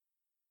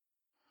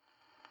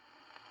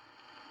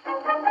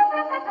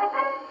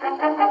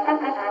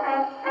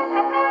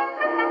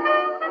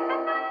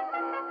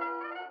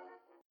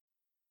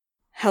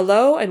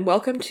Hello and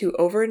welcome to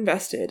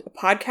Overinvested, a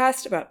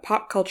podcast about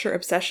pop culture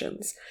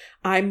obsessions.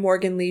 I'm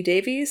Morgan Lee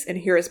Davies, and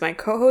here is my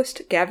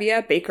co-host,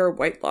 Gavia Baker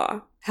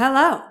Whitelaw.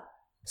 Hello.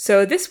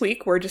 So this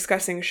week, we're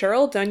discussing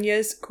Cheryl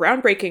Dunye's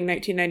groundbreaking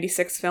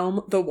 1996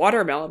 film, The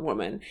Watermelon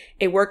Woman,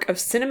 a work of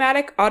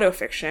cinematic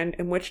autofiction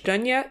in which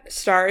Dunye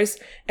stars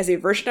as a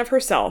version of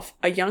herself,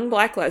 a young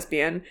black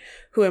lesbian,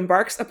 who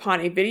embarks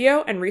upon a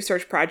video and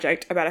research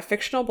project about a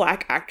fictional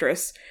black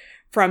actress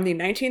from the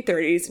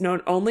 1930s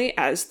known only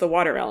as The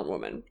Watermelon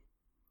Woman.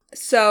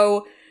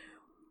 So,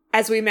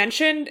 as we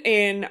mentioned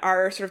in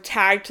our sort of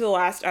tag to the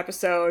last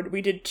episode,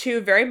 we did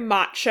two very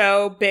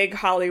macho, big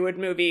Hollywood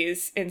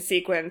movies in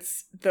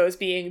sequence, those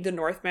being The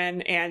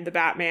Northman and The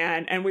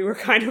Batman, and we were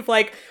kind of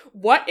like,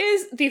 what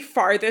is the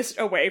farthest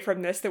away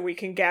from this that we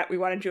can get? We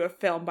want to do a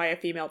film by a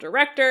female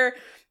director,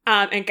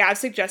 and Gav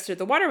suggested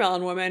The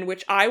Watermelon Woman,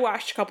 which I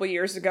watched a couple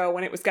years ago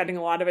when it was getting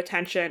a lot of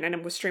attention and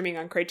it was streaming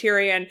on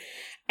Criterion,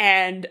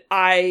 and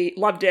I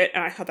loved it,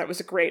 and I thought that was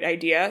a great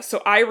idea.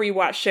 So I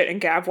rewatched it, and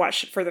Gav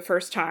watched it for the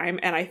first time,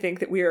 and I think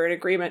that we are in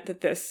agreement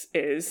that this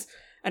is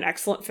an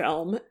excellent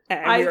film,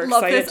 and we're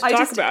excited to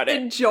talk about it. I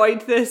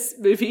enjoyed this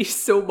movie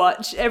so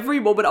much. Every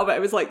moment of it, I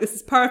was like, this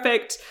is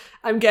perfect.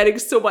 I'm getting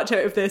so much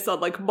out of this on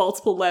like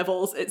multiple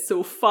levels. It's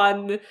so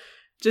fun.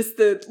 Just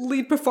the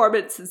lead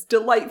performance is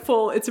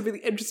delightful. It's a really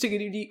interesting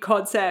and unique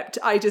concept.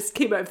 I just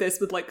came out of this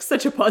with like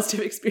such a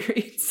positive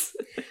experience.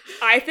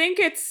 I think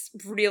it's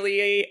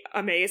really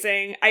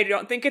amazing. I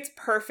don't think it's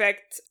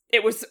perfect.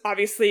 It was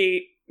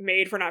obviously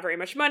made for not very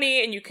much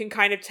money, and you can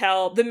kind of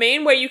tell, the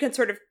main way you can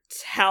sort of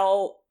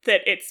tell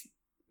that it's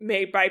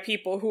made by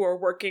people who are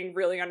working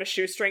really on a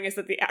shoestring is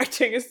that the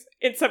acting is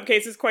in some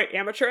cases quite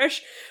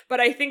amateurish, but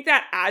I think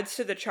that adds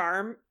to the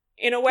charm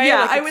in a way.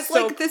 Yeah, like, I was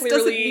so like, this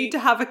doesn't need to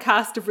have a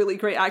cast of really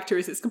great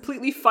actors. It's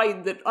completely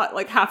fine that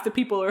like half the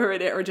people who are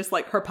in it are just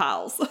like her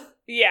pals.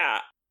 Yeah.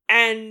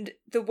 And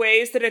the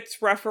ways that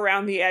it's rough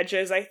around the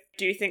edges, I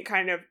do think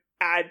kind of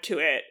add to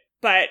it.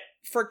 But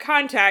for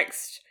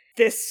context,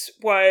 this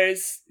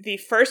was the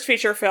first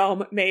feature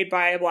film made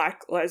by a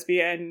black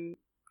lesbian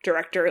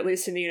director, at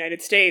least in the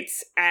United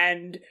States,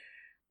 and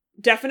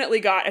definitely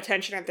got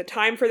attention at the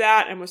time for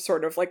that, and was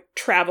sort of like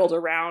traveled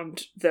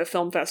around the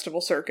film festival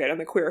circuit and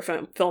the queer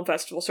film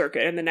festival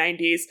circuit in the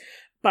 90s,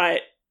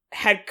 but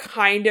had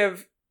kind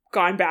of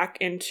gone back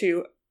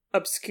into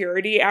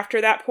obscurity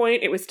after that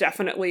point. It was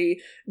definitely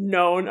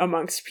known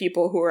amongst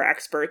people who were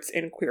experts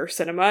in queer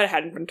cinema. It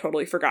hadn't been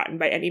totally forgotten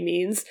by any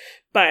means,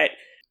 but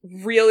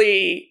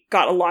really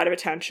got a lot of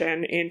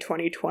attention in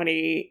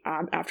 2020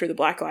 after the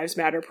Black Lives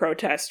Matter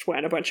protest,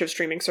 when a bunch of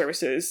streaming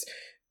services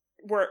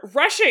were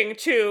rushing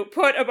to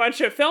put a bunch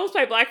of films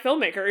by black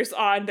filmmakers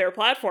on their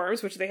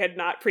platforms, which they had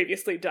not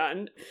previously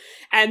done.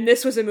 And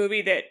this was a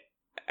movie that,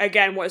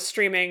 again, was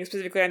streaming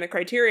specifically on the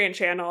Criterion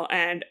channel,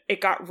 and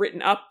it got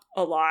written up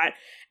a lot.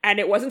 And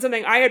it wasn't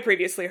something I had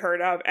previously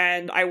heard of,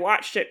 and I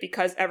watched it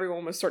because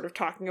everyone was sort of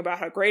talking about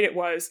how great it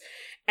was.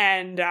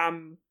 And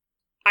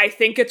I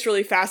think it's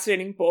really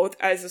fascinating, both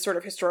as a sort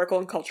of historical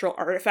and cultural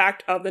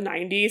artifact of the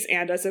 90s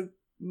and as a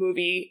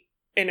movie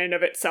in and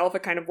of itself.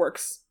 It kind of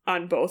works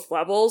on both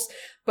levels,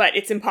 but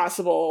it's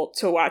impossible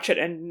to watch it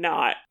and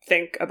not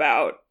think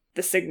about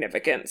the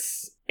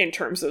significance in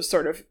terms of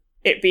sort of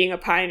it being a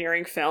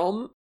pioneering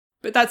film.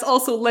 But that's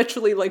also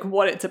literally like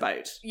what it's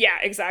about. Yeah,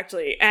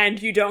 exactly.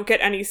 And you don't get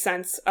any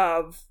sense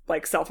of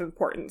like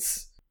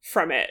self-importance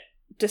from it,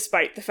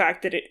 despite the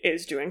fact that it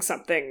is doing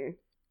something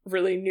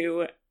really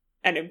new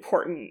and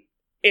important.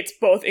 It's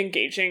both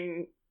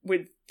engaging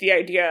with the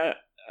idea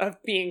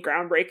of being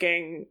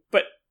groundbreaking,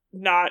 but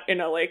not in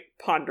a like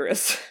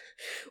ponderous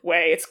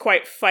way. It's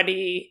quite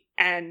funny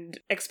and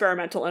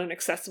experimental in an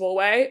accessible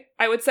way,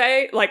 I would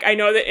say. Like, I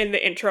know that in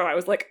the intro I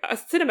was like, a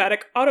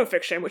cinematic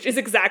autofiction, which is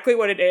exactly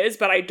what it is,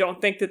 but I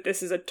don't think that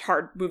this is a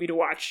hard movie to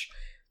watch,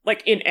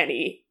 like, in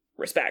any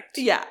respect.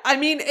 Yeah, I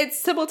mean, it's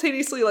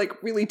simultaneously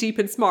like really deep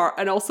and smart,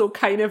 and also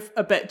kind of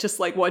a bit just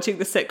like watching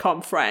the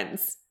sitcom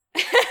Friends.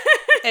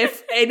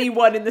 If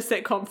anyone in the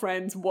sitcom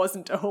Friends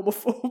wasn't a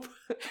homophobe.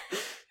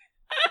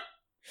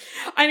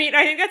 I mean,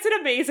 I think that's an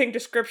amazing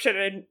description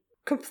and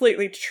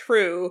completely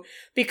true,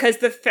 because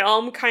the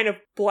film kind of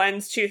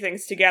blends two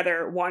things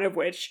together, one of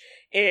which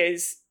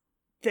is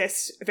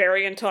this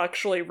very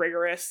intellectually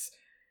rigorous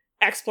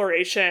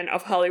exploration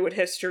of Hollywood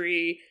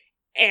history,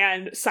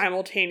 and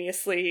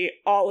simultaneously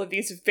all of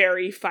these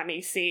very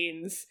funny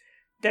scenes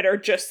that are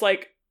just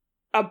like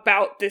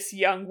about this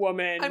young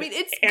woman. I mean,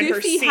 it's and goofy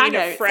her scene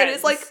hangouts, of friends. and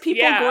it's like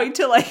people going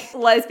to like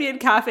lesbian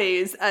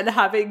cafes and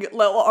having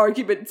little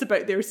arguments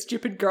about their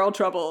stupid girl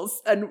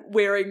troubles and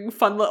wearing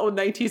fun little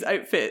 90s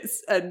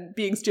outfits and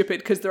being stupid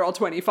because they're all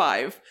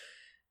 25.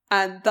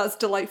 And that's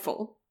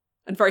delightful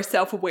and very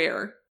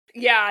self-aware.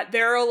 Yeah,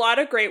 there are a lot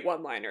of great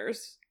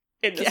one-liners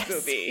in this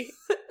movie.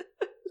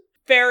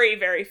 Very,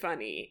 very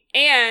funny.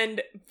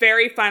 And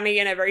very funny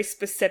in a very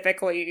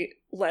specifically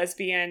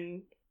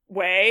lesbian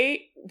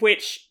way,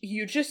 which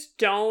you just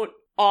don't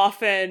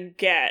often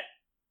get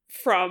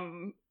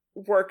from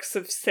works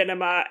of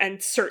cinema,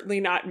 and certainly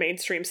not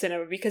mainstream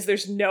cinema, because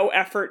there's no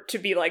effort to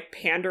be like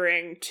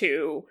pandering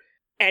to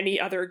any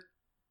other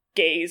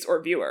gaze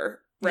or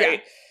viewer, right?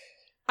 Yeah.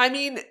 I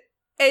mean,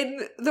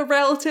 in the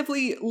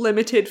relatively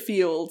limited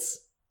fields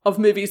of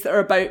movies that are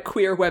about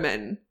queer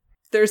women,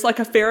 there's like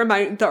a fair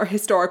amount that are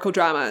historical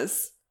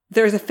dramas.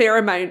 There's a fair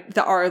amount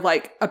that are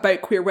like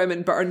about queer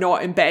women but are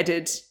not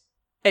embedded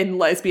in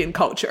lesbian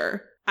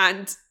culture.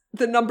 And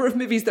the number of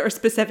movies that are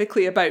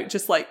specifically about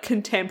just like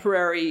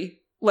contemporary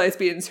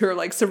lesbians who are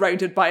like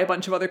surrounded by a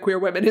bunch of other queer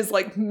women is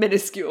like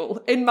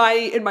minuscule in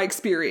my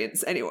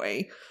experience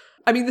anyway.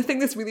 I mean, the thing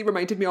this really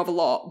reminded me of a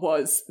lot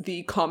was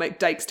the comic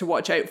Dykes to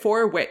Watch Out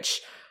For,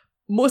 which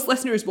most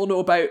listeners will know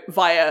about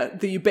via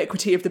the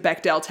ubiquity of the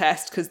Bechdel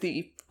test, because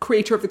the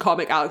creator of the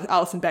comic,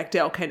 Alison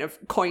Bechdel, kind of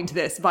coined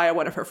this via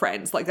one of her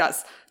friends. Like,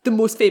 that's the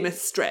most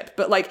famous strip.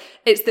 But like,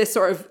 it's this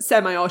sort of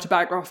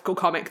semi-autobiographical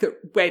comic that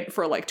went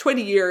for like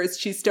 20 years.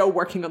 She's still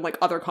working on like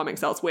other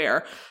comics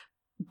elsewhere.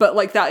 But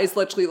like, that is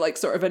literally like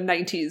sort of a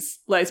 90s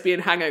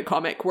lesbian hangout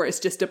comic where it's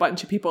just a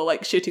bunch of people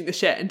like shooting the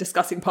shit and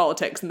discussing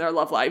politics and their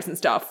love lives and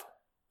stuff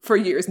for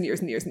years and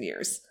years and years and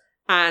years.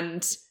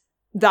 And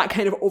that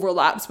kind of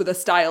overlaps with a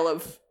style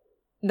of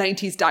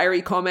 90s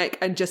diary comic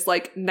and just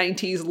like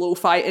 90s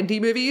lo-fi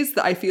indie movies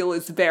that I feel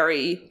is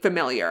very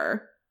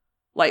familiar.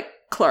 Like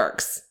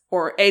Clerks,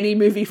 or any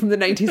movie from the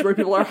 90s where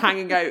people are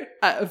hanging out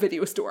at a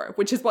video store,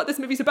 which is what this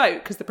movie's about,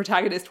 because the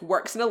protagonist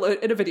works in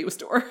a video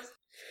store.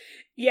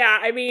 Yeah,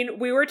 I mean,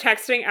 we were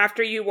texting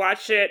after you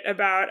watched it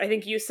about, I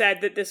think you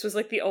said that this was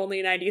like the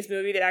only 90s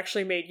movie that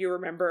actually made you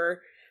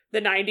remember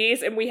the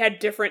 90s, and we had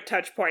different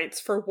touch points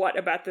for what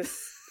about this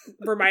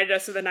reminded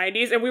us of the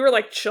 90s, and we were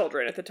like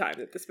children at the time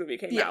that this movie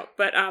came out.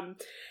 But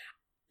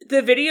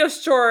the video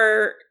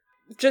store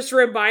just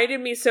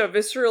reminded me so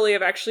viscerally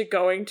of actually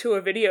going to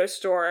a video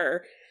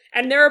store.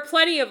 And there are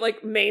plenty of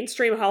like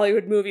mainstream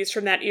Hollywood movies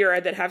from that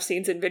era that have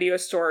scenes in video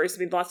stores. I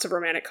mean, lots of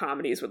romantic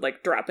comedies would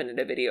like drop in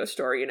a video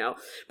store, you know.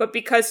 But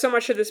because so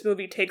much of this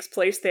movie takes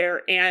place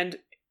there and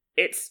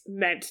it's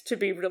meant to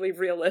be really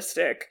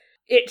realistic,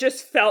 it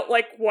just felt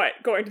like what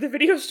going to the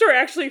video store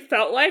actually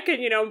felt like.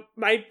 And, you know,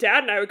 my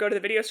dad and I would go to the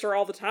video store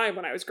all the time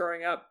when I was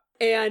growing up.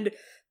 And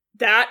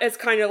that is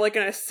kind of like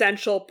an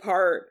essential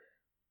part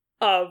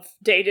of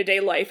day-to-day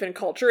life and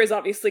culture is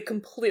obviously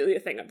completely a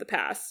thing of the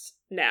past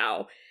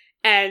now.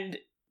 And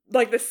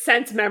like the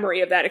sense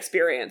memory of that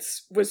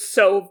experience was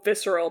so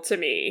visceral to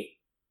me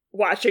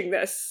watching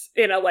this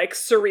in a like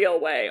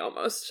surreal way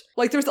almost.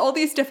 Like there's all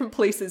these different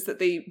places that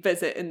they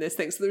visit in this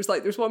thing. So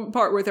there's one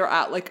part where they're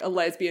at like a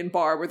lesbian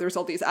bar where there's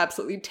all these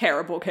absolutely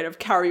terrible kind of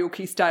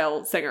karaoke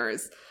style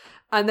singers.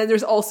 And then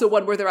there's also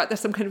one where they're at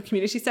some kind of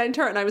community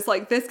center. And I was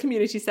like, this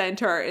community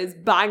center is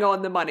bang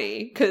on the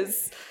money.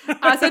 Because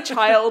as a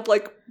child,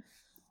 like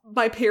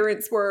my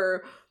parents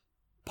were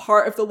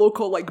part of the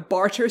local like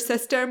barter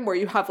system where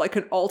you have like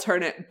an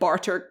alternate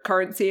barter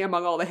currency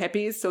among all the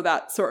hippies, so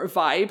that sort of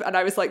vibe. And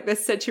I was like,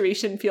 this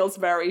situation feels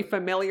very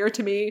familiar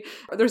to me.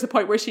 There's a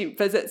point where she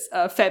visits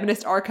a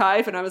feminist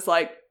archive and I was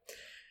like,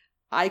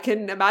 I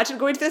can imagine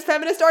going to this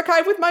feminist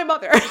archive with my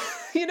mother.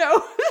 You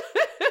know.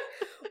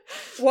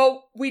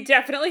 Well, we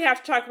definitely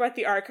have to talk about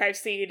the archive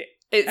scene.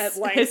 It's at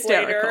length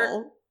hysterical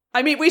later.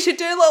 I mean, we should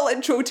do a little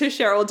intro to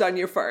Cheryl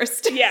Dunye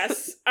first.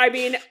 Yes, I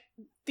mean,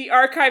 the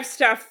archive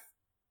stuff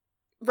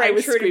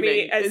rang true to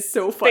me as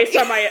so funny. Based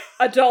on my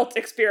adult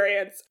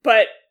experience,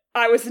 but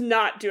I was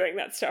not doing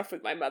that stuff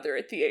with my mother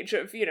at the age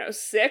of,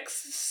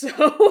 6,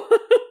 so...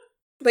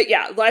 But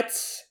yeah,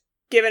 let's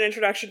give an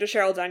introduction to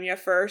Cheryl Dunye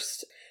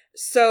first.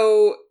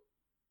 So,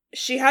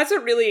 she has a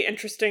really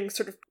interesting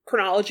sort of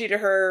chronology to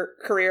her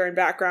career and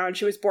background.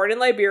 She was born in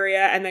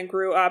Liberia and then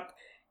grew up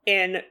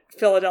in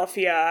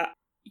Philadelphia.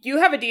 You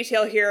have a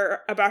detail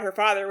here about her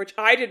father, which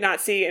I did not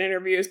see in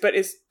interviews, but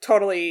is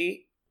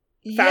totally...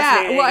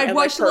 Yeah, well, I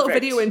watched a little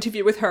video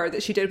interview with her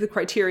that she did with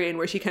Criterion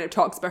where she kind of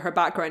talks about her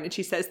background, and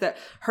she says that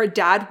her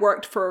dad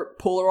worked for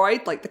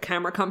Polaroid, like the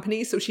camera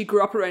company, so she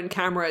grew up around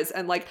cameras,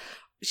 and like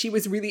she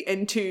was really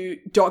into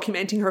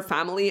documenting her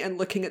family and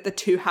looking at the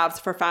two halves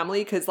of her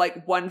family, because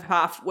like one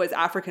half was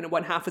African and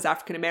one half was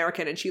African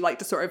American, and she liked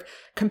to sort of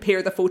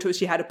compare the photos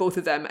she had of both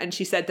of them. And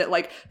she said that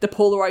like the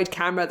Polaroid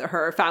camera that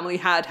her family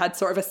had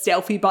sort of a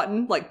selfie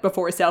button, like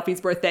before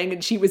selfies were a thing,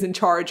 and she was in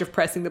charge of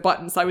pressing the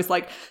button. So I was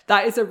like,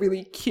 that is a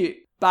really cute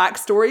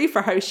backstory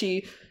for how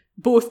she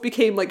both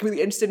became like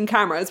really interested in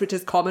cameras, which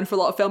is common for a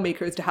lot of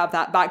filmmakers to have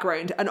that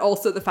background, and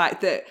also the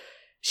fact that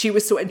she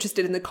was so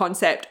interested in the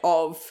concept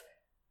of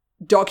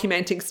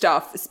documenting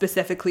stuff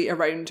specifically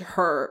around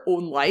her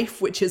own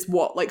life, which is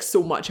what like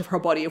so much of her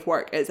body of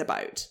work is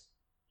about.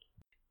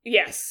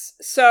 Yes.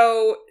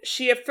 So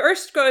she at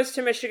first goes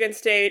to Michigan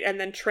State and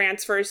then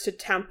transfers to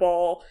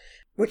Temple,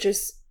 which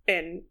is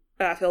in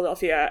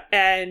Philadelphia,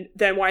 and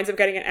then winds up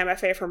getting an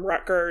MFA from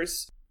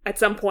Rutgers. At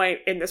some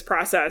point in this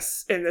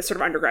process, in this sort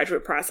of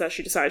undergraduate process,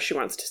 she decides she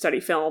wants to study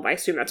film. I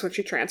assume that's when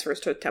she transfers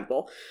to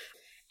Temple.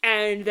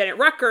 And then at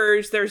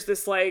Rutgers, there's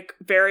this like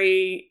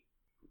very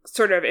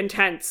sort of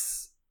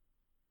intense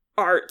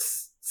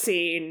arts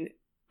scene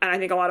and I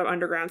think a lot of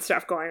underground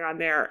stuff going on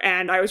there.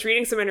 And I was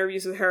reading some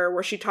interviews with her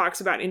where she talks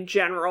about, in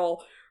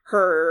general,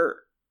 her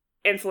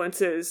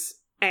influences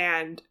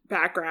and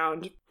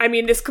background. I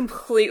mean, this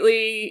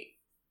completely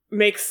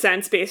makes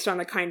sense based on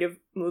the kind of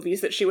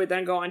movies that she would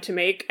then go on to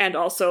make, and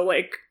also,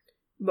 like,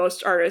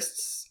 most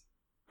artists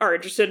are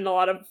interested in a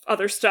lot of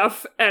other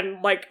stuff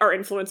and, like, are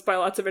influenced by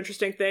lots of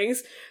interesting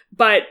things.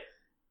 But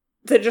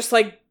the just,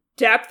 like,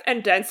 depth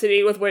and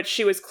density with which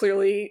she was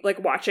clearly,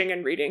 like, watching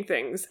and reading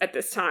things at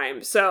this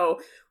time. So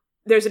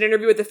there's an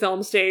interview with the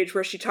Film Stage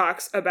where she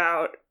talks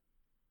about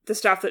the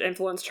stuff that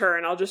influenced her,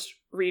 and I'll just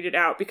read it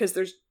out because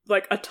there's,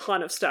 like, a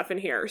ton of stuff in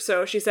here.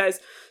 So she says,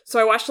 "So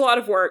I watched a lot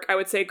of work. I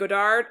would say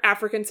Godard,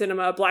 African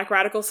cinema, Black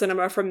radical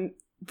cinema from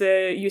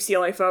the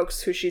UCLA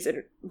folks who she's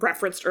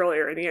referenced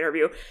earlier in the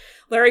interview.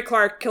 Larry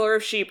Clark, Killer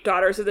of Sheep,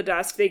 Daughters of the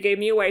Dusk, they gave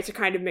me a way to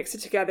kind of mix it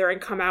together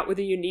and come out with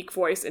a unique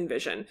voice and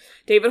vision.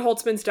 David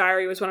Holtzman's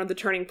diary was one of the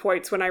turning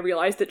points when I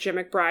realized that Jim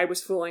McBride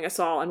was fooling us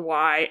all and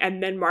why,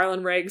 and then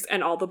Marlon Riggs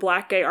and all the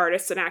Black gay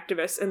artists and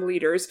activists and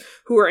leaders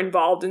who were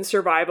involved in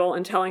survival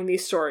and telling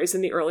these stories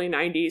in the early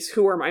 90s,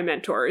 who were my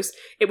mentors.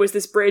 It was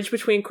this bridge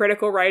between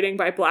critical writing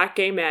by Black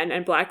gay men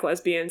and Black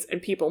lesbians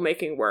and people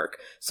making work.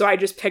 So I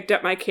just picked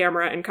up my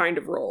camera and kind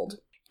of rolled."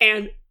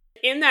 And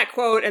in that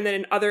quote, and then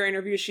in other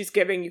interviews she's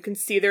giving, you can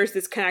see there's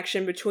this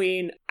connection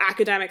between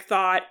academic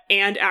thought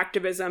and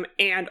activism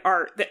and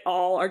art that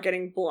all are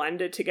getting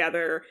blended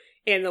together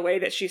in the way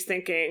that she's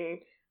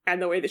thinking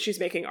and the way that she's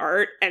making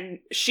art. And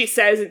she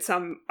says in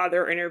some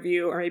other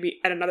interview, or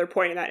maybe at another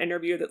point in that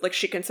interview, that, like,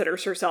 she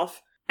considers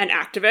herself an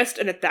activist,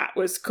 and that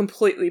was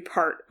completely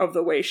part of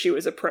the way she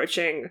was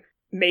approaching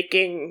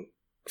making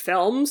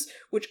films,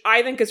 which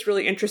I think is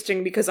really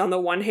interesting because on the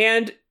one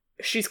hand,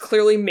 she's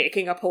clearly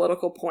making a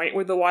political point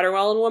with The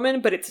Watermelon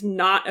Woman, but it's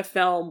not a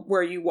film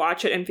where you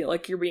watch it and feel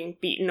like you're being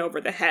beaten over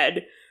the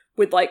head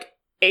with, like,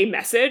 a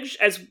message.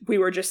 As we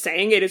were just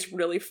saying, it is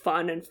really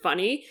fun and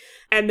funny.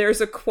 And there's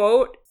a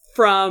quote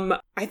from,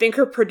 I think,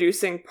 her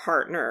producing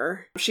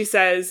partner. She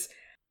says,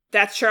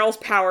 "That's Cheryl's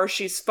power.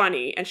 She's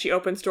funny, and she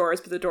opens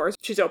doors, but the doors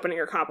she's opening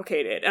are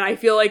complicated." And I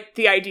feel like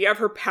the idea of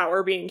her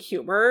power being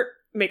humor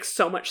makes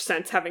so much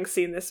sense having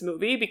seen this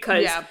movie,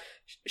 because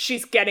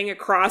she's getting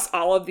across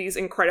all of these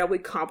incredibly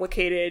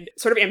complicated,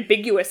 sort of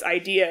ambiguous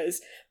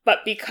ideas, but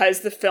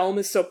because the film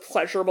is so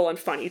pleasurable and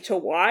funny to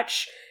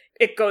watch,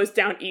 it goes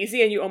down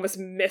easy and you almost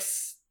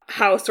miss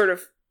how sort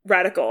of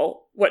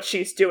radical what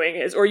she's doing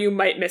is, or you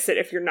might miss it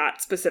if you're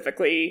not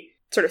specifically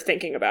sort of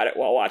thinking about it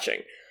while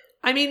watching.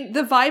 I mean,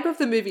 the vibe of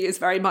the movie is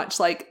very much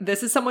like,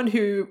 this is someone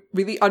who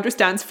really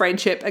understands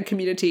friendship and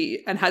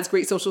community and has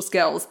great social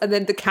skills. And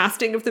then the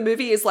casting of the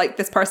movie is like,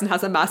 this person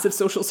has a massive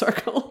social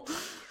circle.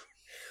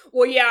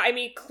 Well, yeah, I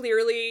mean,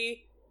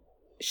 clearly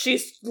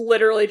she's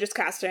literally just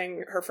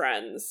casting her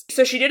friends.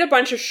 So she did a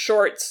bunch of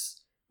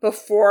shorts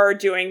before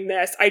doing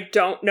this. I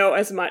don't know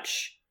as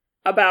much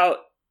about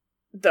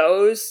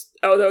those,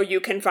 although you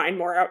can find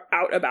more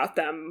out about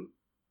them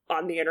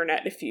on the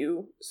internet if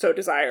you so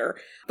desire.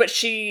 But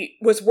she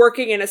was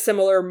working in a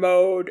similar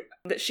mode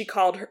that she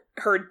called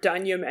her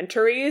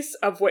Done-umentaries,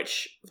 of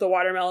which The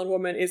Watermelon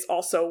Woman is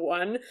also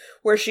one,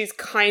 where she's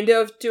kind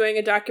of doing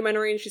a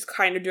documentary and she's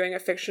kind of doing a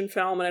fiction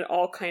film, and it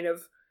all kind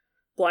of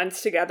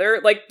blends together.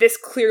 Like, this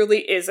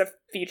clearly is a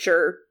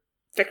feature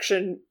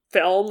fiction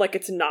film. Like,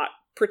 it's not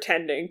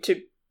pretending to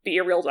be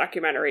a real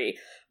documentary,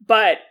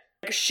 but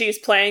she's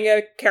playing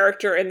a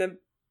character in the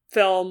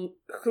film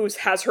who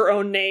has her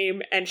own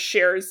name and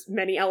shares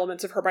many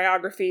elements of her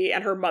biography,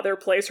 and her mother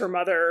plays her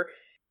mother.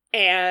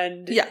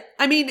 And yeah,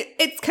 I mean,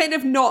 it's kind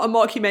of not a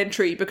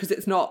mockumentary because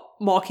it's not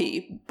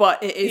mocky,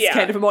 but it is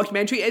kind of a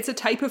mockumentary. It's a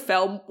type of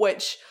film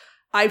which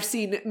I've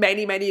seen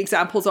many, many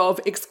examples of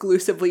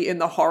exclusively in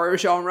the horror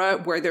genre,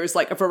 where there's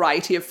like a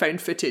variety of found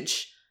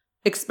footage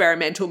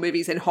experimental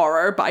movies in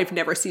horror, but I've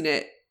never seen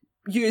it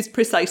used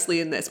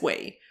precisely in this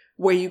way,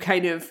 where you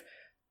kind of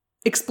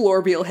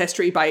explore real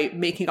history by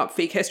making up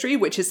fake history,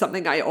 which is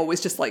something I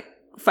always just like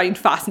find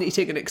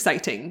fascinating and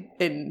exciting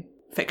in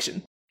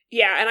fiction.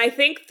 Yeah, and I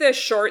think the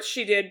shorts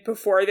she did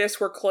before this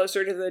were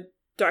closer to the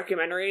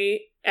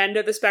documentary end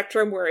of the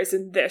spectrum, whereas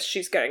in this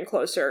she's getting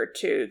closer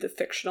to the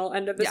fictional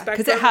end of the spectrum.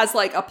 Because it has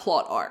like a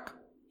plot arc.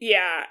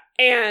 Yeah,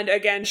 and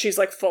again, she's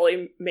like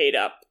fully made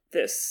up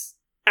this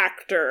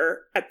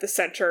actor at the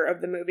center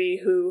of the movie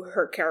who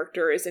her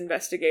character is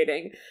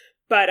investigating.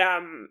 But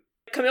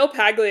Camille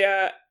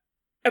Paglia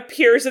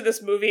appears in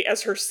this movie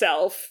as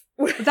herself.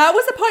 That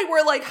was the point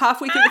where, like,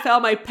 halfway through the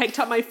film, I picked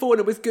up my phone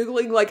and was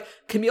Googling, like,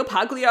 Camille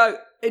Paglia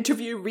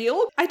interview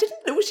real. I didn't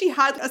know she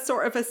had a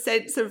sort of a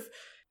sense of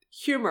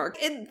humor.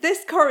 In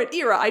this current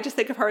era, I just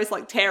think of her as,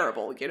 like,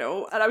 terrible, you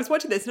know? And I was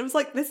watching this and I was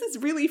like, this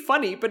is really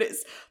funny, but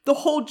it's the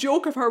whole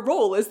joke of her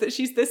role is that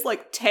she's this,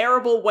 like,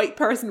 terrible white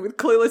person with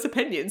clueless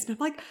opinions. And I'm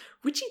like,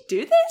 would she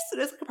do this?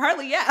 And it's like,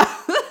 apparently, yeah.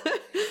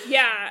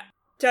 Yeah.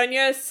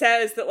 Dunya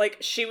says that, like,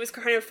 she was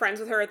kind of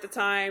friends with her at the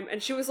time,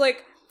 and she was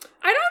like,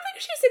 I don't think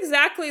she's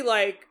exactly,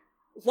 like,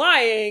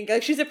 lying.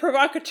 Like, she's a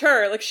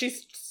provocateur. Like, she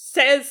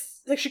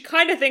says, like, she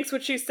kind of thinks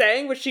what she's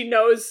saying, but she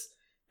knows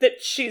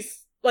that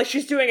she's like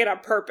she's doing it on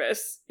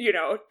purpose,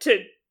 to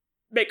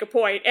make a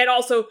point, and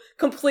also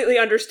completely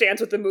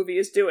understands what the movie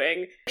is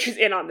doing. She's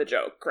in on the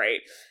joke, right?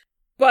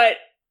 But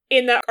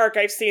in the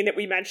archive scene that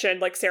we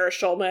mentioned, like Sarah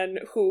Schulman,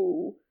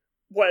 who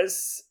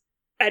was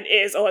and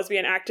is a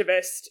lesbian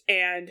activist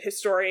and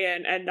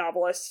historian and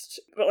novelist,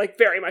 but like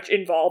very much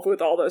involved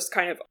with all those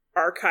kind of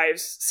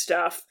archives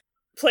stuff,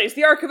 plays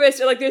the archivist.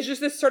 And like there's just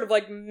this sort of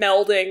like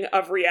melding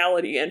of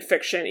reality and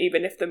fiction,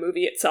 even if the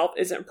movie itself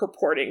isn't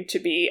purporting to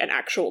be an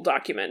actual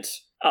document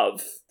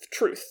of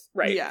truth,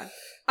 right? Yeah.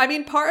 I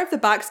mean, part of the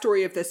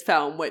backstory of this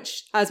film,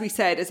 which, as we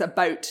said, is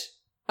about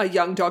a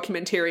young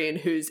documentarian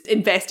who's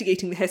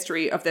investigating the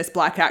history of this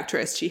Black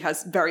actress she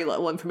has very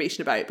little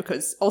information about,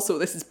 because also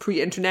this is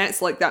pre-internet,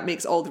 so like that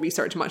makes all the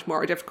research much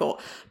more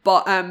difficult.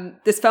 But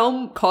this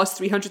film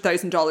cost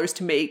 $300,000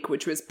 to make,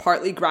 which was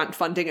partly grant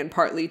funding and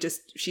partly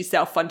just she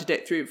self-funded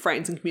it through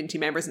friends and community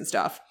members and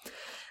stuff.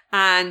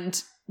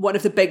 And one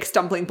of the big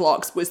stumbling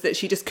blocks was that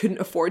she just couldn't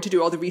afford to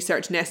do all the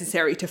research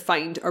necessary to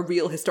find a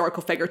real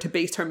historical figure to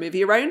base her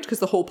movie around, because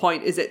the whole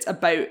point is it's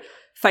about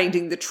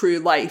finding the true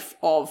life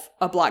of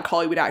a Black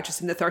Hollywood actress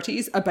in the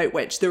 30s, about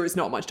which there was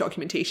not much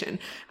documentation.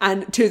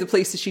 And two of the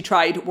places she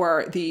tried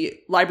were the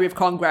Library of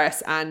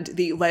Congress and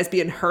the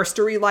Lesbian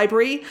Herstory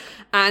Library.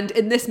 And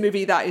in this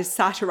movie, that is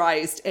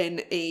satirized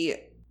in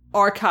a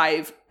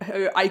archive.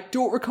 I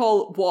don't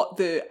recall what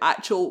the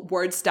actual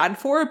words stand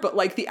for, but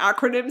like the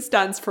acronym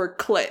stands for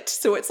CLIT.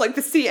 So it's like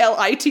the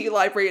CLIT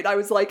library. And I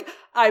was like,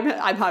 I'm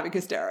having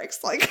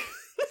hysterics. Like,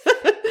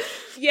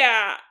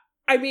 yeah.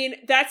 I mean,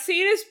 that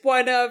scene is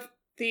one of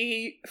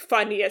the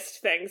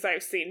funniest things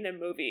I've seen in a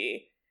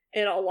movie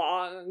in a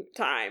long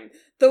time.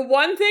 The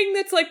one thing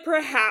that's like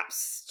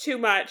perhaps too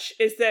much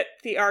is that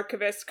the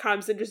archivist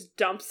comes and just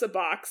dumps a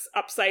box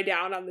upside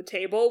down on the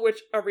table,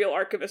 which a real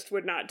archivist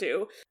would not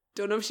do.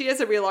 Don't know if she is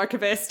a real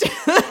archivist.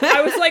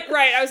 I was like,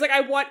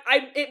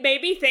 it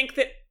made me think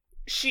that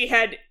she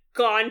had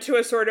gone to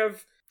a sort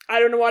of, I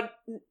don't know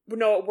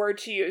what word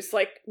to use,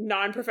 like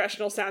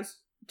non-professional sounds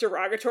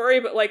derogatory,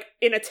 but like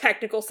in a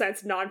technical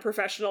sense,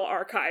 non-professional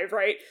archive,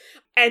 right?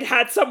 And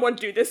had someone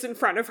do this in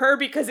front of her,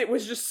 because it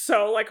was just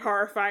so like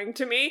horrifying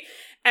to me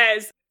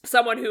as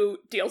someone who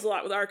deals a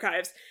lot with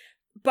archives.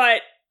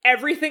 But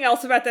everything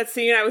else about that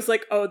scene, I was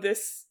like, oh,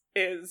 this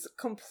is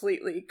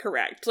completely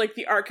correct. Like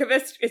the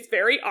archivist is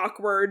very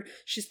awkward.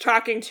 She's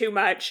talking too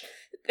much.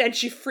 And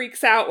she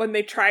freaks out when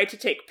they try to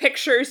take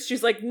pictures.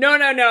 She's like,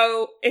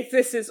 no, if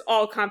this is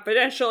all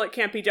confidential, it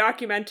can't be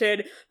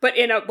documented. But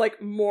in a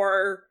like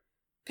more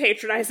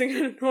patronizing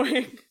and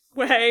annoying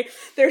way.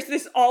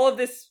 There's all of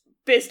this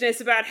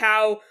business about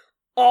how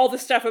all the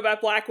stuff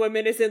about Black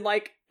women is in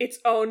like its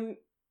own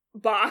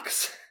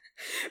box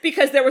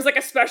because there was like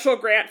a special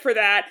grant for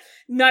that.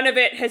 None of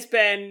it has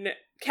been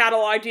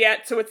cataloged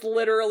yet, so it's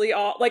literally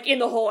all like in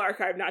the whole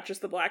archive, not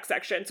just the Black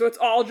section. So it's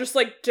all just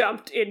like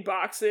dumped in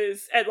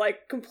boxes and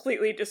like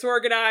completely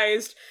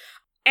disorganized.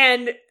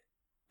 And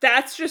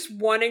that's just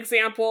one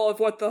example of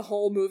what the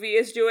whole movie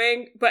is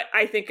doing, but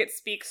I think it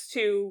speaks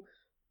to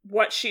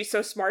what she's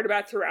so smart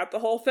about throughout the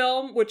whole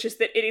film, which is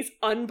that it is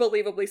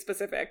unbelievably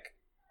specific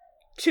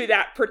to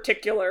that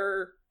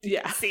particular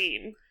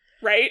scene,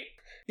 right?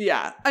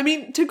 Yeah. I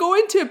mean, to go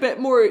into a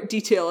bit more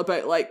detail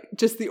about like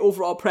just the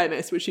overall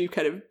premise, which you've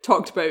kind of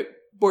talked about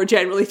more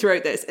generally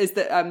throughout this, is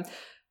that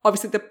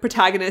obviously the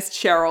protagonist,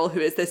 Cheryl,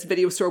 who is this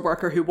video store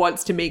worker who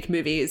wants to make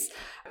movies,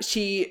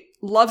 she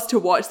loves to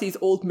watch these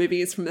old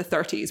movies from the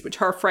 30s, which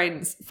her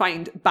friends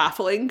find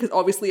baffling because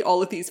obviously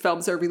all of these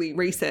films are really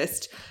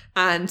racist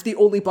and the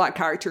only Black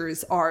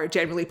characters are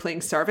generally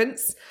playing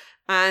servants.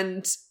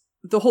 And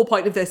the whole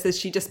point of this is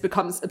she just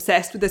becomes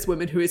obsessed with this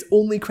woman who is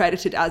only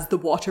credited as the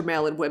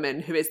Watermelon Woman,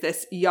 who is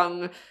this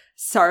young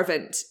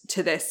servant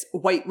to this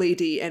white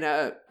lady in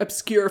a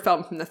obscure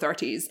film from the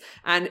 30s.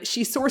 And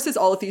she sources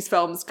all of these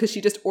films because she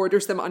just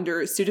orders them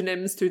under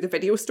pseudonyms through the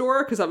video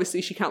store, because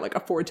obviously she can't like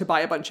afford to buy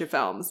a bunch of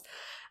films.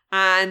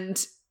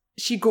 And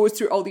she goes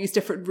through all these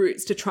different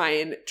routes to try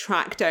and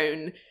track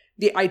down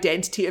the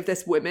identity of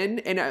this woman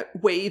in a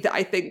way that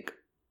I think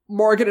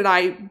Morgan and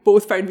I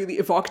both found really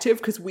evocative,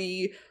 because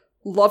we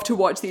love to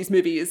watch these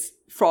movies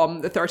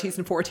from the 30s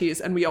and 40s,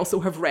 and we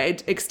also have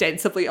read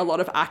extensively a lot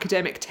of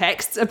academic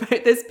texts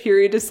about this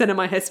period of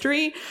cinema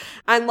history.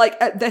 And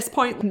like at this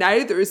point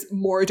now, there's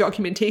more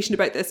documentation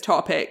about this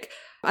topic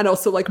and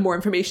also like more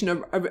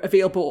information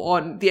available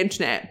on the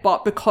internet.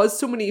 But because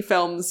so many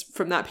films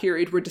from that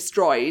period were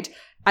destroyed,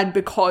 and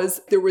because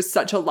there was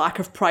such a lack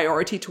of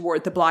priority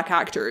toward the Black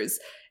actors,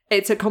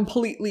 it's a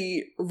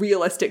completely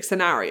realistic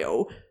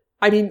scenario.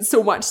 I mean,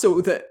 so much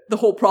so that the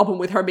whole problem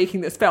with her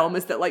making this film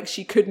is that like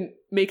she couldn't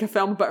make a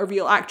film about a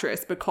real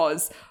actress,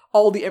 because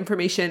all the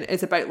information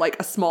is about like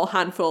a small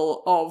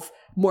handful of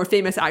more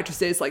famous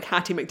actresses like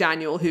Hattie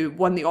McDaniel, who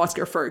won the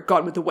Oscar for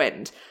Gone with the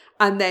Wind.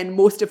 And then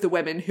most of the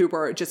women who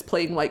were just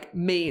playing like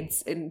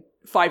maids in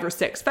 5 or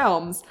 6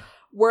 films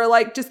were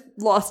like just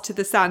lost to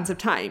the sands of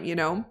time, you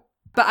know?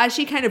 But as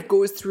she kind of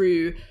goes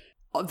through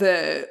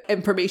the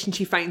information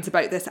she finds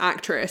about this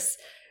actress,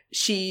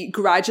 she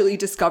gradually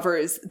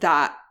discovers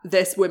that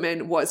this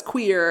woman was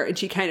queer, and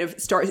she kind of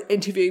starts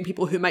interviewing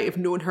people who might have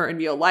known her in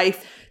real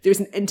life. There's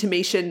an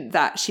intimation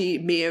that she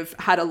may have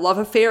had a love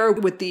affair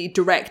with the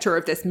director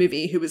of this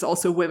movie, who was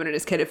also a woman and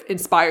is kind of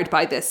inspired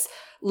by this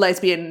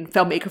lesbian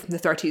filmmaker from the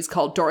 30s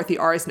called Dorothy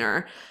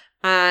Arzner.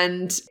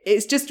 And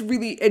it's just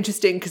really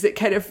interesting because it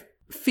kind of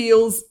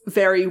feels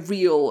very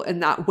real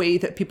in that way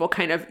that people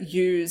kind of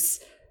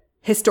use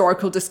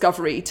historical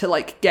discovery to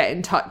like get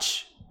in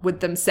touch with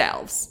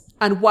themselves.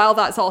 And while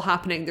that's all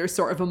happening, there's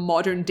sort of a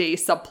modern day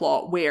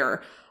subplot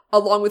where,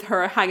 along with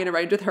her hanging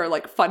around with her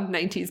like fun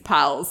 90s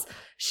pals,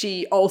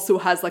 she also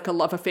has like a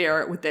love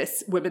affair with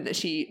this woman that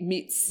she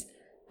meets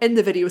in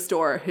the video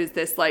store, who's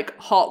this like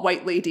hot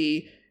white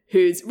lady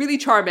who's really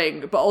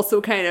charming, but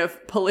also kind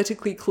of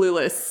politically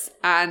clueless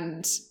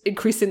and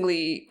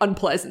increasingly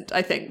unpleasant,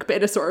 I think, but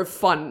in a sort of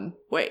fun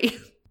way.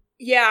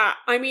 Yeah,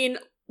 I mean,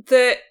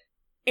 the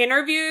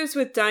interviews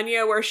with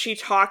Dunya where she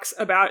talks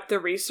about the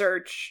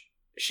research,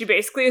 she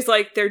basically is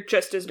like, there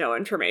just is no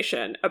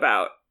information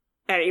about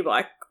any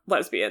Black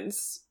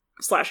lesbians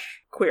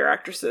 / queer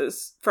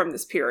actresses from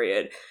this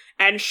period.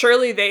 And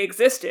surely they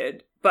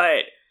existed,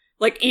 but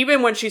like,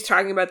 even when she's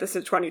talking about this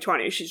in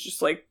 2020, she's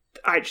just like,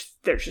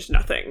 there's just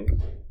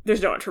nothing.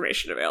 There's no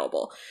information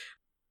available.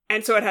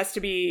 And so it has to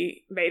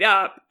be made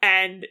up.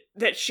 And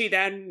that she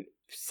then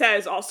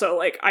says also,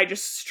 like, I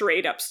just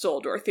straight up stole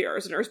Dorothy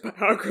Arzner's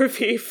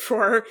biography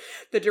for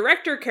the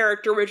director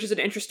character, which is an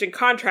interesting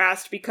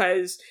contrast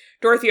because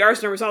Dorothy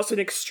Arzner was also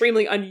an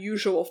extremely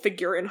unusual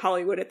figure in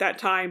Hollywood at that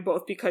time,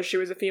 both because she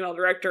was a female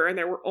director and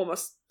there were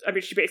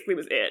she basically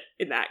was it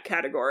in that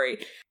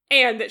category.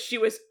 And that she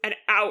was an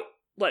out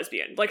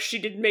lesbian. Like,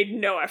 she made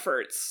no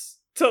efforts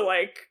to,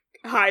 like,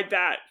 hide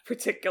that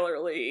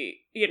particularly,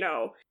 you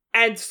know.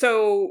 And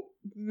so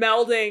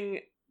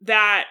melding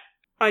that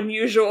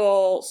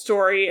unusual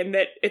story and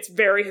that it's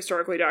very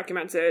historically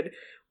documented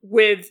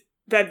with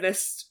then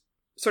this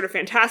sort of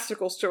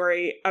fantastical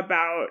story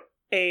about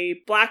a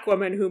Black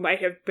woman who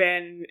might have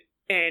been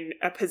in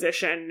a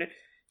position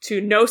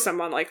to know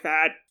someone like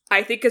that,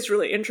 I think is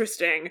really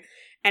interesting.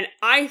 And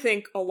I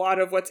think a lot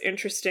of what's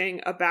interesting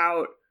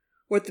about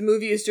what the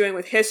movie is doing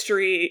with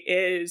history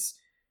is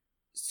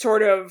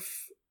sort of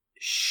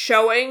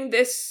showing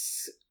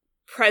this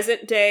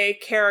present day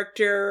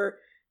character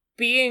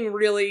being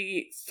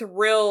really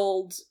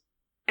thrilled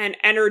and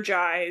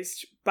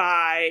energized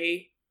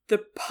by the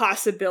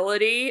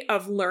possibility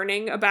of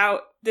learning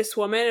about this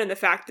woman and the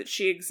fact that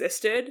she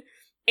existed.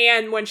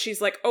 And when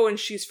she's like, oh, and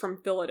she's from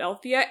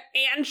Philadelphia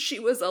and she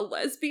was a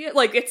lesbian,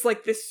 like, it's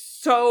like this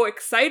so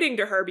exciting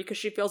to her because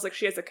she feels like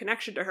she has a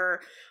connection to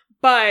her.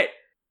 But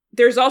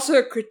there's also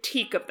a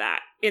critique of that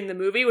in the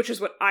movie, which is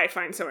what I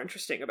find so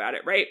interesting about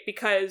it, right?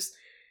 Because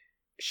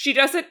she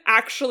doesn't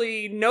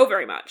actually know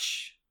very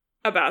much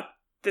about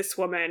this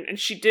woman, and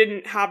she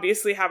didn't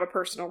obviously have a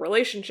personal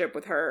relationship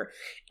with her.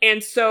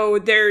 And so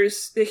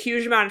there's a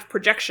huge amount of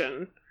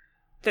projection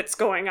that's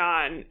going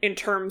on in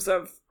terms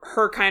of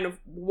her kind of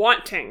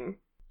wanting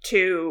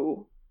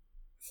to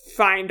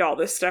find all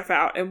this stuff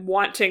out and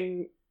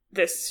wanting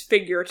this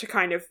figure to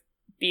kind of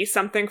be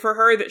something for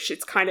her that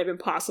it's kind of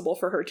impossible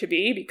for her to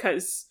be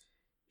because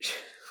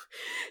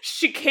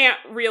she can't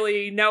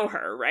really know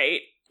her, right?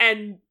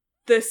 And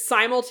the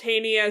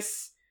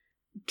simultaneous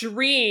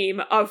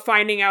dream of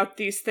finding out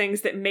these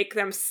things that make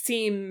them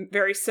seem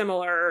very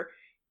similar,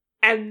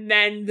 and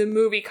then the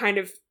movie kind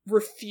of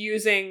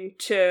refusing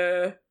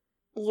to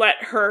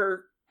let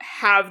her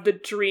have the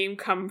dream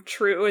come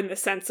true in the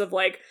sense of,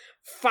 like,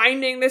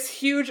 finding this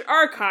huge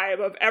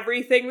archive of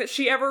everything that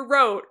she ever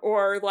wrote,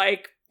 or,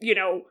 like, you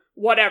know,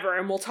 whatever.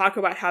 And we'll talk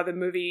about how the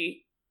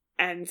movie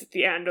ends at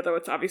the end, although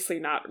it's obviously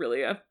not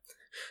really a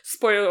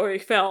spoilery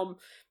film.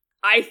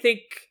 I think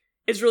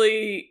is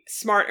really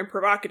smart and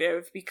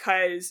provocative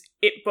because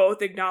it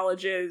both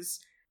acknowledges,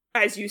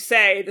 as you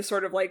say, the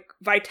sort of like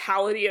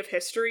vitality of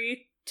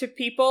history to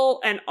people,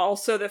 and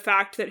also the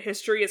fact that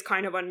history is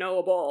kind of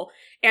unknowable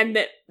and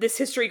that this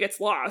history gets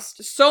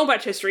lost. So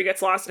much history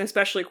gets lost, and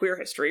especially queer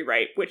history,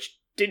 right? Which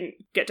didn't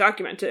get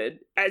documented,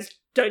 as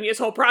Dunya's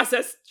whole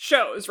process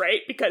shows,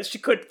 right? Because she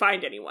couldn't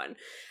find anyone.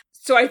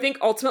 So I think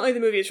ultimately the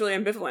movie is really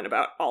ambivalent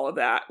about all of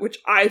that, which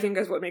I think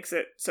is what makes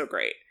it so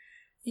great.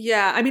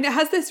 Yeah, I mean, it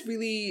has this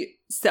really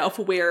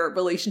self-aware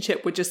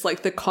relationship with just,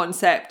 like, the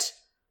concept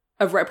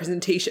of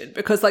representation.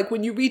 Because, like,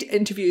 when you read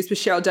interviews with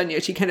Cheryl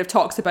Dunya, she kind of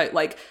talks about,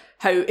 like,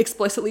 how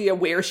explicitly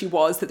aware she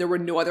was that there were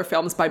no other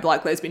films by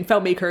Black lesbian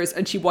filmmakers,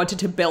 and she wanted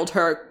to build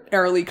her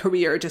early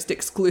career just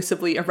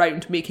exclusively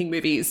around making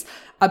movies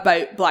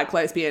about Black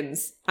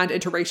lesbians and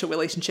interracial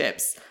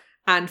relationships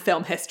and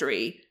film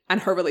history and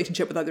her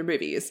relationship with other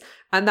movies.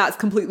 And that's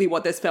completely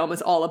what this film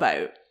is all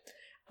about.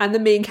 And the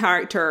main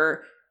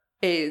character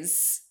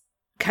is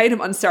kind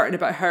of uncertain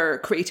about her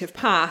creative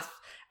path,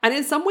 and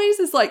in some ways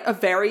is like a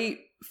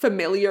very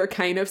familiar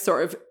kind of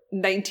sort of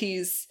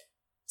 90s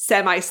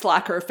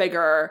semi-slacker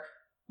figure,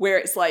 where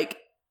it's like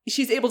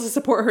she's able to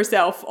support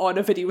herself on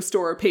a video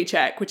store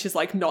paycheck, which is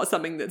like not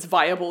something that's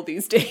viable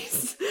these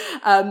days.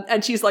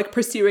 And she's like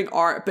pursuing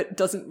art, but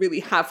doesn't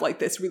really have like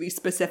this really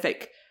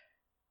specific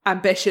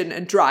ambition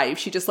and drive.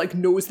 She just like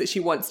knows that she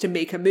wants to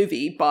make a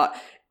movie, but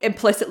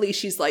implicitly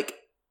she's like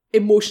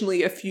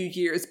emotionally a few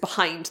years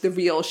behind the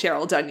real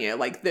Cheryl Dunye.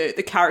 Like the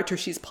character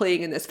she's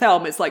playing in this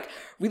film is like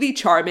really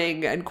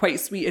charming and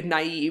quite sweet and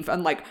naive,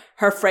 and like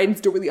her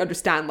friends don't really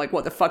understand like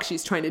what the fuck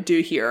she's trying to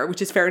do here,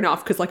 which is fair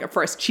enough because like at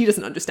first she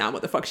doesn't understand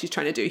what the fuck she's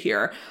trying to do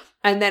here.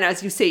 And then,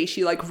 as you say,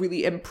 she like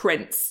really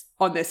imprints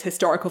on this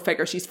historical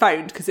figure she's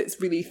found, because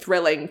it's really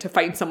thrilling to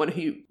find someone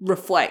who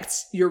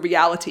reflects your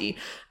reality.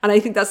 And I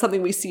think that's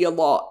something we see a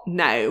lot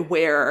now,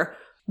 where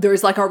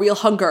there's like a real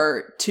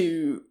hunger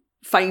to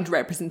find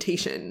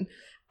representation.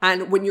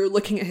 And when you're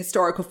looking at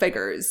historical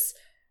figures,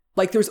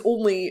 like there's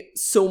only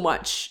so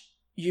much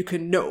you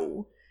can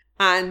know.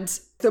 And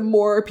the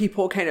more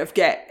people kind of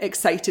get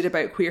excited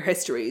about queer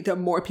history, the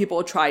more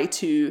people try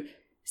to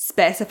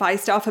specify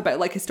stuff about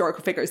like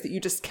historical figures that you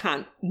just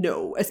can't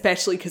know,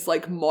 especially because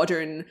like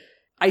modern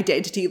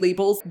identity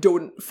labels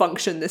don't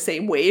function the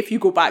same way. If you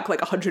go back like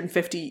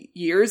 150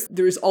 years,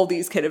 there's all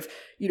these kind of,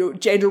 you know,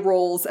 gender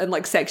roles and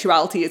like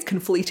sexuality is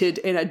conflated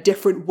in a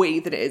different way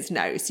than it is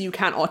now. So you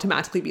can't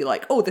automatically be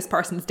like, oh, this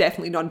person's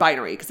definitely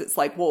non-binary, because it's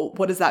like, well,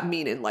 what does that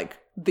mean in like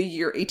the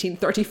year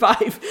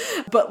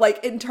 1835? But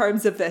like in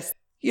terms of this,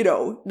 you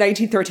know,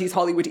 1930s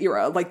Hollywood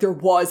era, like there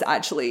was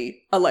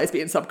actually a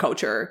lesbian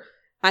subculture.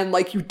 And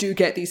like you do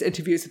get these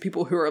interviews with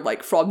people who are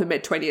like from the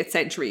mid 20th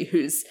century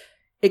whose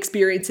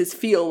experiences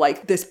feel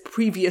like this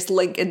previous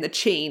link in the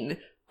chain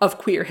of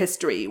queer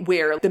history,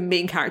 where the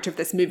main character of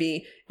this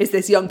movie is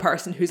this young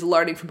person who's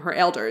learning from her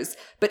elders.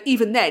 But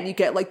even then you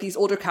get like these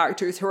older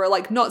characters who are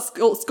like not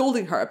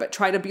scolding her, but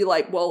trying to be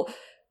like, well,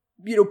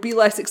 you know, be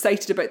less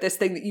excited about this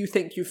thing that you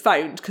think you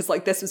found, because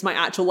like this was my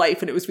actual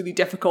life and it was really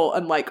difficult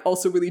and like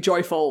also really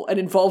joyful and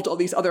involved all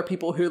these other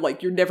people who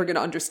like you're never going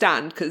to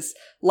understand because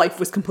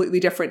life was completely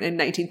different in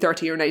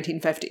 1930 or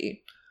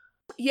 1950.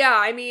 Yeah,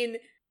 I mean,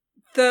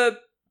 the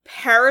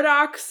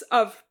paradox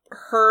of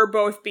her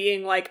both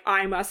being like,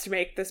 I must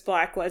make this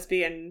Black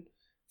lesbian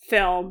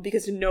film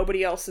because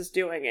nobody else is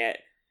doing it,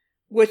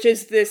 which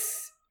is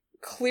this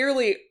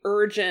clearly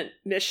urgent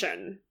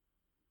mission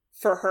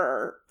for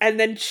her, and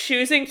then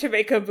choosing to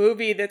make a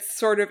movie that's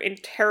sort of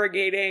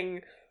interrogating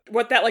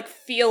what that like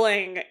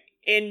feeling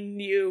in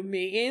you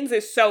means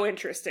is so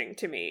interesting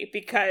to me,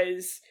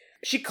 because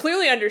she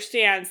clearly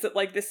understands that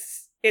like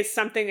this is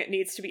something that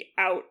needs to be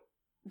out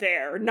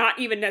there, not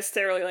even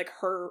necessarily like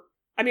her.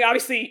 I mean,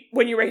 obviously,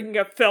 when you're making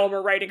a film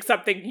or writing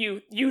something,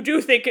 you do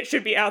think it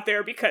should be out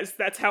there because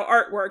that's how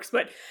art works.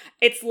 But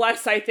it's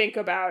less, I think,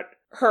 about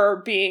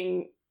her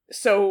being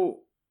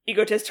so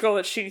egotistical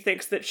that she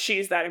thinks that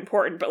she's that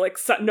important, but like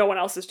no one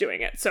else is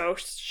doing it, so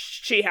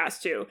she has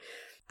to.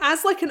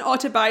 As like an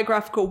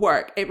autobiographical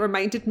work, it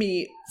reminded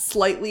me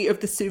slightly of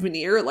The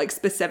Souvenir, like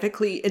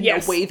specifically in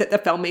the way that the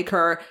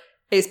filmmaker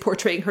is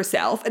portraying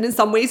herself. And in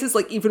some ways is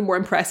like even more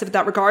impressive in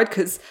that regard,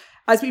 because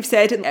as we've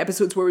said in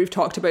episodes where we've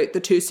talked about the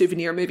two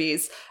Souvenir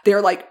movies,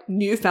 they're like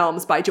new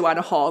films by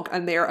Joanna Hogg,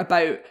 and they're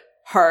about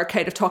her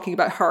kind of talking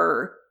about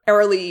her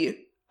early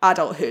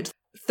adulthood,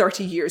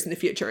 30 years in the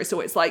future. So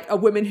it's like a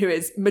woman who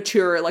is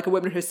mature, like a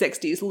woman who's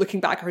 60s, looking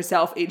back at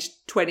herself aged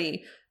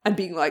 20 and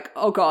being like,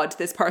 oh God,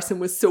 this person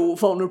was so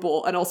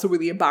vulnerable and also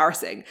really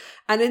embarrassing.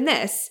 And in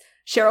this,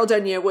 Cheryl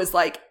Dunye was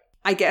like,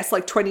 I guess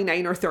like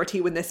 29 or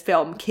 30 when this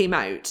film came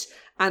out.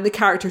 And the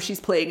character she's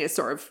playing is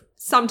sort of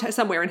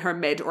somewhere in her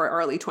mid or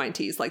early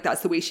 20s. Like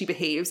that's the way she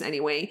behaves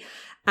anyway.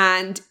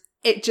 And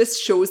it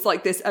just shows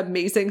like this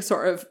amazing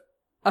sort of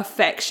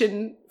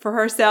affection for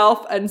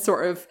herself and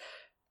sort of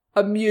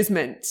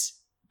amusement,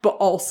 but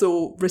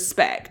also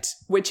respect,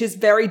 which is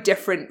very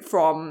different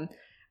from,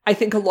 I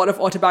think a lot of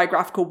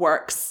autobiographical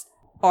works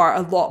are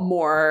a lot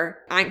more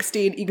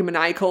angsty and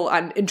egomaniacal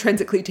and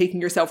intrinsically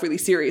taking yourself really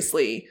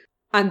seriously.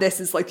 And this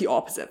is like the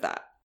opposite of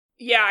that.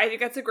 Yeah, I think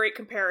that's a great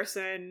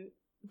comparison,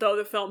 though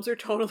the films are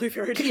totally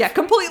very different. Yeah,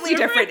 completely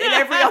different in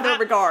every other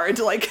regard.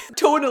 Like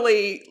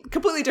totally,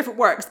 completely different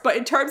works. But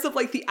in terms of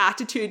like the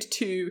attitude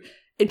to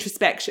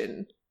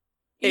introspection,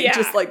 it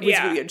just like was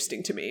really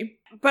interesting to me.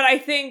 But I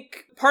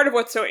think part of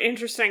what's so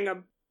interesting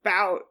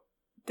about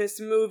this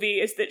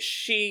movie is that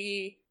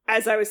she,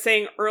 as I was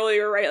saying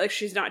earlier, right, like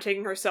she's not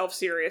taking herself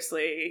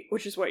seriously,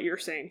 which is what you're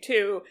saying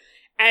too.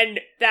 And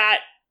that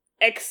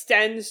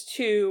extends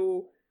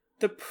to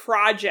the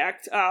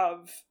project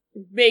of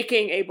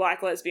making a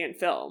Black lesbian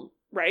film,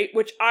 right?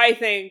 Which I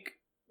think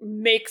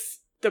makes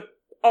the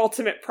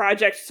ultimate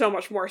project so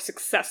much more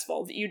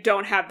successful, that you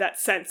don't have that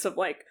sense of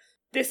like,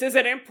 this is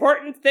an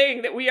important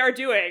thing that we are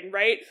doing,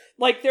 right?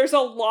 Like, there's a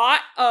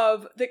lot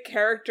of the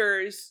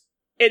characters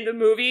in the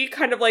movie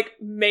kind of like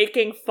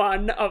making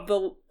fun of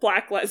the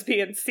Black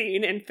lesbian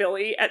scene in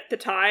Philly at the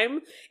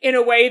time in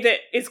a way that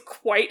is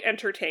quite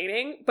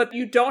entertaining, but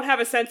you don't have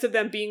a sense of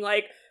them being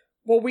like,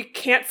 well, we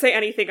can't say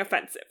anything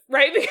offensive,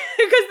 right?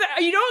 Because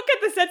you don't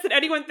get the sense that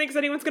anyone thinks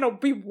anyone's going to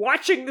be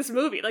watching this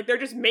movie. Like, they're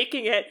just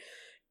making it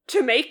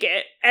to make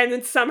it, and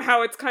then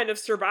somehow it's kind of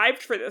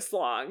survived for this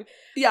long.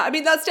 Yeah, I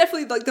mean, that's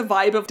definitely like the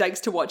vibe of Dykes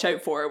to Watch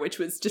Out For, which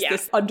was just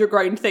this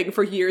underground thing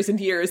for years and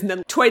years, and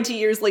then 20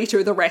 years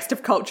later, the rest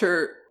of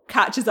culture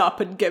catches up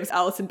and gives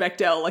Alison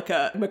Bechdel like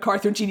a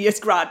MacArthur Genius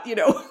Grant, you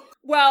know?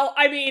 Well,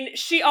 I mean,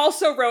 she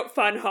also wrote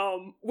Fun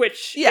Home,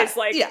 which is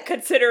like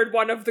considered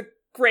one of the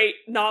great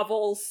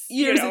novels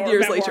years and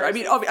years later. I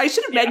mean, I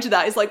should have mentioned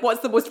that. It's like,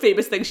 what's the most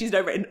famous thing she's now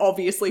written?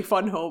 Obviously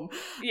Fun Home.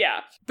 Yeah.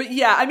 But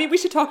yeah, I mean, we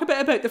should talk a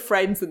bit about the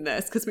friends in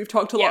this, because we've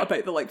talked a lot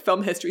about the like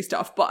film history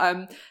stuff.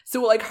 But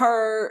so like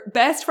her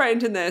best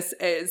friend in this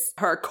is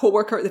her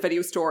co-worker at the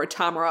video store,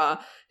 Tamara,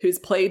 who's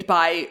played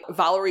by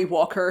Valerie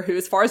Walker, who,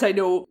 as far as I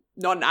know,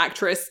 not an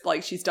actress.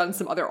 Like, she's done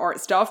some other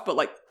art stuff, but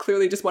like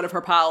clearly just one of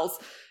her pals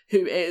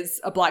who is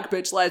a black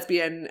butch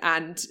lesbian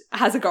and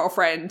has a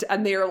girlfriend,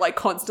 and they're like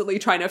constantly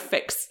trying to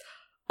fix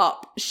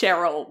up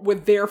Cheryl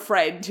with their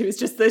friend, who's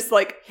just this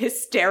like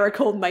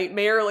hysterical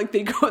nightmare. Like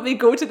they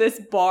go to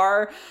this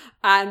bar,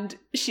 and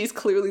she's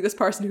clearly this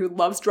person who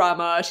loves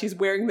drama. She's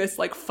wearing this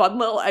like fun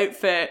little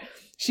outfit.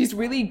 She's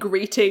really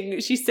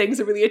grating. She sings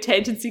a really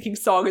attention-seeking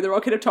song, and they're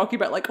all kind of talking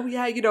about like, oh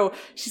yeah, you know,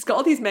 she's got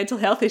all these mental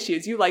health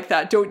issues. You like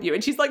that, don't you?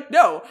 And she's like,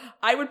 no,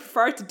 I would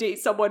prefer to date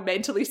someone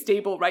mentally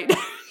stable right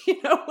now,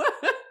 you know?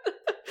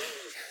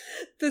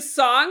 The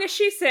song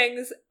she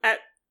sings at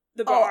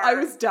the bar. Oh, I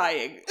was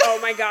dying. Oh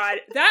my God.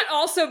 That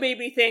also made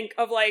me think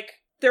of like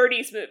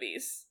 30s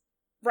movies,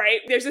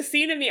 right? There's a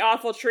scene in The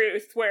Awful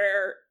Truth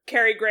where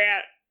Cary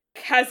Grant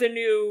has a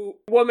new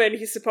woman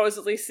he's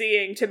supposedly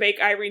seeing to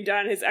make Irene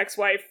Dunn, his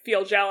ex-wife,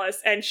 feel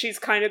jealous. And she's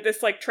kind of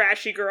this like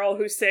trashy girl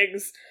who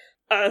sings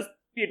a,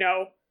 you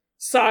know,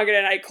 song at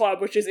a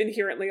nightclub, which is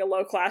inherently a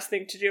low-class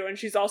thing to do. And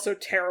she's also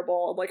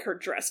terrible. Like her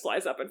dress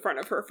flies up in front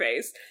of her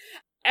face.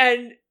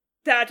 And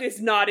that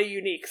is not a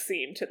unique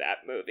scene to that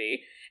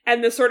movie.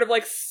 And the sort of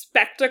like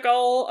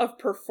spectacle of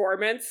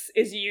performance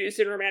is used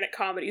in romantic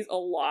comedies a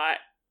lot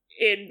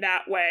in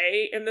that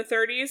way in the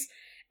 30s.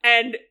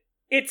 And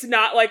it's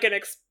not like an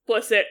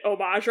explicit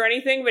homage or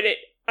anything, but it,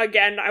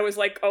 again, I was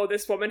like, oh,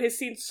 this woman has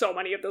seen so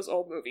many of those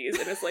old movies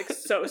and is like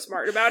so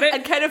smart about it.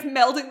 And kind of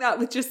melding that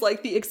with just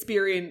like the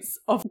experience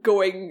of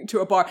going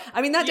to a bar.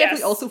 I mean, that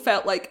definitely also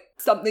felt like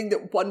something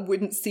that one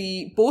wouldn't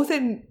see both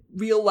in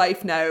real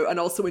life now and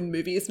also in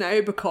movies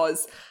now,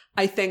 because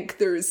I think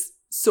there's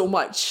so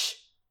much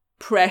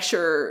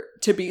pressure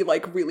to be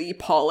like really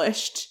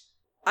polished.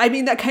 I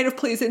mean, that kind of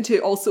plays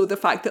into also the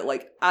fact that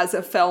like as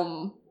a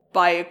film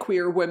by a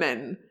queer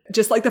woman,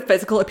 just like the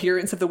physical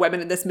appearance of the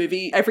women in this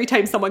movie, every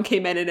time someone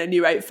came in a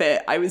new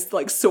outfit, I was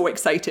like so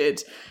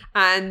excited.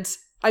 And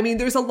I mean,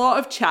 there's a lot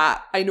of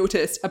chat I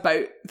noticed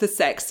about the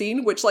sex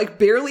scene, which like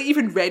barely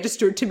even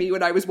registered to me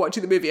when I was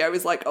watching the movie. I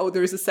was like, oh,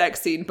 there's a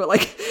sex scene. But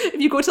like, if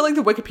you go to like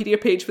the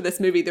Wikipedia page for this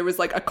movie, there was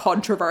like a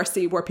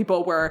controversy where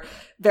people were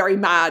very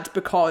mad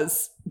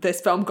because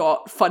this film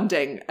got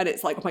funding. And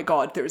it's like, oh my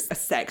God, there's a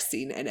sex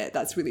scene in it.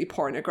 That's really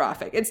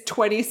pornographic. It's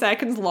 20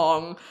 seconds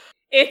long.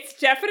 It's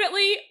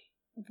definitely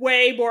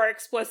way more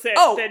explicit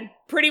than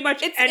pretty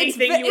much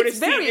anything you would have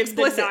seen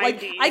explicit. In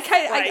the 90s.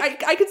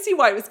 Like, I could see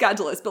why it was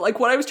scandalous, but like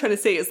what I was trying to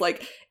say is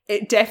like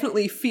it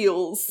definitely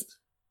feels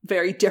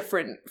very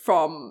different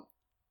from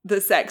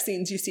the sex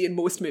scenes you see in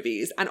most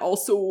movies, and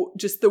also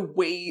just the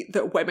way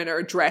that women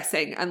are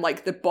dressing and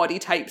like the body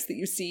types that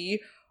you see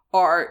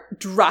are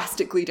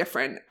drastically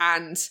different.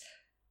 And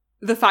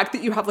the fact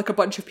that you have like a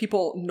bunch of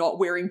people not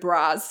wearing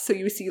bras, so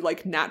you see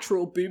like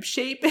natural boob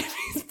shape,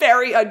 is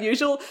very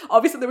unusual.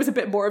 Obviously there was a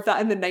bit more of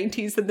that in the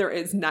 90s than there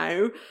is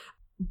now.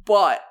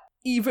 But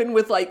even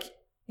with like,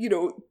 you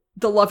know,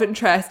 the love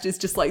interest is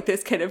just like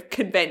this kind of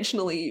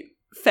conventionally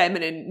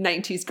feminine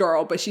 90s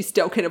girl, but she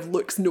still kind of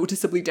looks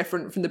noticeably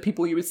different from the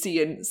people you would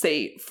see in,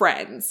 say,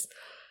 Friends.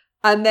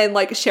 And then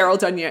like Cheryl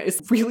Dunye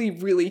is really,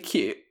 really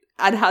cute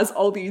and has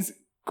all these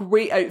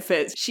great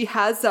outfits. She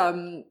has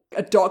a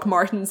Doc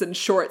Martens and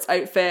shorts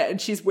outfit,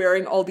 and she's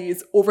wearing all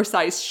these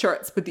oversized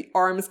shirts with the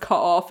arms cut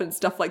off and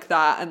stuff like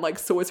that. And like,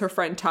 so is her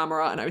friend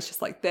Tamara. And I was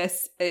just like,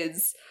 this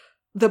is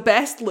the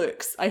best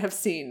looks I have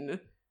seen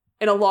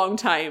in a long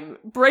time.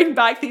 Bring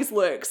back these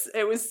looks.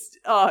 It was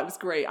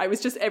great. I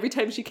was just, every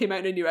time she came out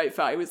in a new outfit,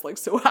 I was like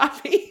so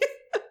happy.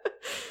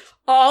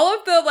 All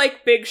of the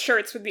like big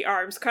shirts with the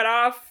arms cut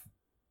off,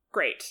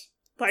 great.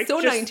 Like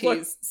so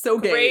 90s, so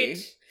gay.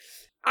 Great.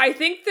 I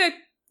think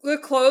the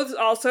clothes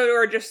also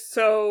are just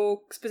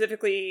so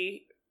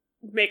specifically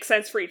make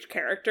sense for each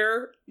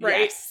character,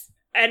 right? Yes.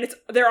 And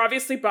they're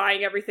obviously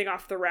buying everything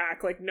off the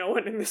rack. Like no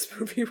one in this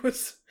movie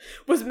was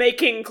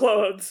making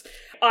clothes,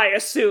 I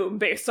assume,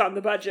 based on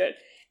the budget.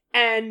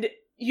 And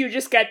you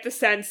just get the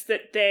sense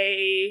that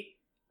they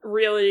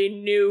really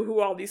knew who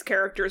all these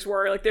characters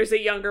were. Like there's a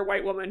younger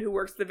white woman who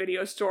works at the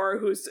video store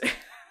who's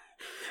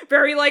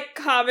very like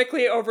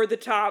comically over the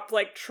top,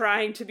 like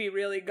trying to be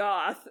really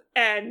goth.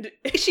 And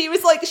she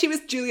was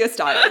Julia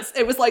Stiles.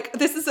 It was like,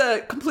 this is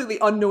a completely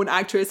unknown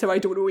actress who I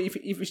don't know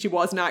if she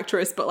was an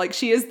actress, but like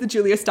she is the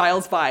Julia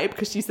Stiles vibe,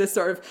 because she's this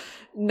sort of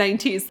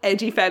 90s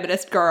edgy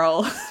feminist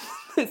girl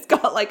that's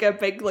got like a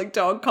big like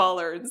dog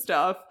collar and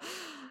stuff.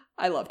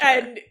 I loved her.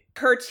 And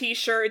her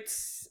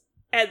t-shirts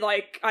and,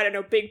 like, I don't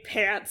know, big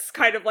pants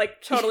kind of,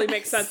 like, totally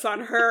make sense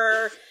on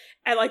her.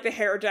 And, like, the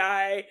hair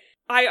dye.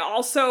 I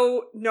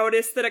also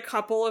noticed that a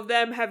couple of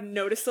them have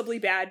noticeably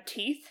bad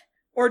teeth.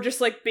 Or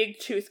just, like, big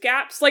tooth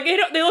gaps. Like,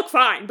 they look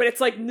fine, but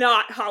it's, like,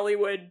 not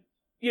Hollywood,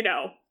 you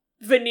know,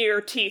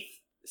 veneer teeth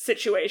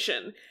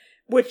situation.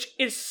 Which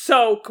is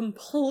so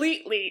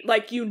completely,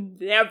 like, you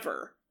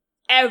never,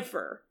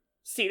 ever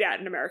see that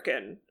in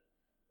American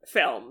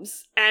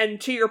films.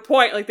 And to your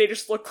point, like, they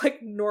just look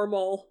like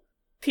normal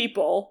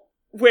people,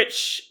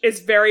 which is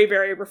very,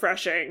 very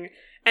refreshing.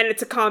 And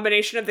it's a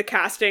combination of the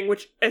casting,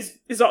 which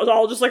is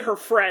all just, like, her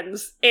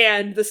friends,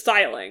 and the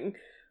styling,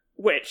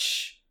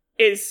 which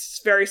is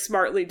very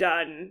smartly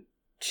done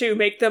to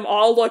make them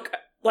all look,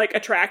 like,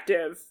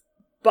 attractive,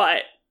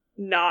 but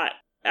not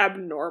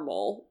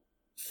abnormal.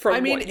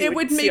 It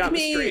would make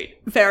me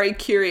very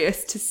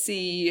curious to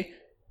see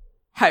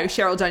how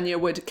Cheryl Dunye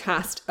would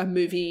cast a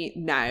movie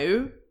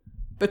now,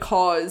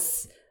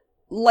 because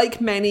like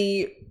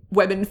many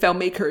women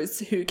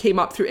filmmakers who came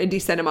up through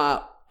indie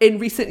cinema, in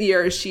recent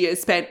years she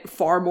has spent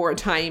far more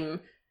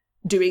time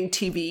doing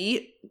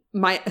TV.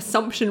 My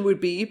assumption would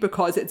be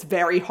because it's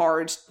very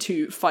hard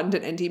to fund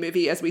an indie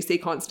movie, as we say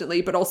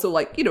constantly, but also,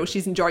 like, you know,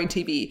 she's enjoying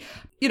TV.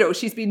 You know,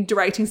 she's been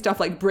directing stuff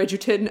like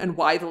Bridgerton and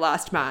Y: The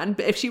Last Man,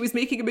 but if she was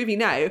making a movie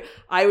now,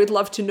 I would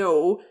love to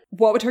know,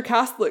 what would her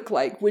cast look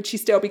like? Would she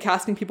still be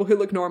casting people who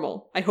look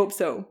normal? I hope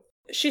so.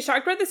 She's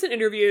talked about this in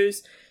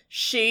interviews.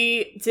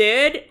 She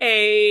did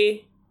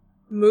a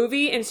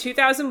movie in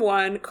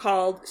 2001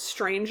 called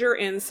Stranger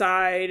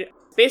Inside,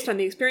 based on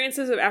the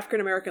experiences of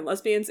African-American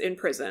lesbians in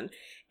prison.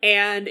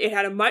 And it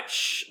had a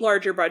much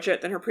larger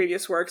budget than her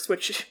previous works,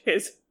 which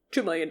is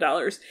 $2 million.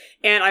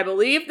 And I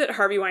believe that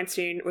Harvey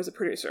Weinstein was a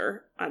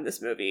producer on this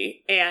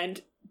movie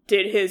and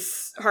did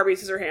his Harvey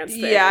Scissorhands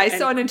thing. Yeah, I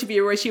saw an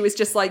interview where she was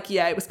just like,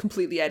 yeah, it was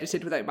completely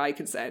edited without my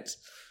consent.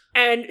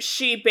 And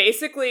she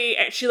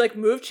like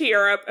moved to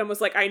Europe and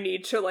was like, I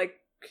need to, like,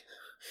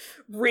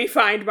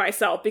 re-find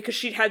myself, because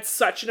she'd had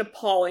such an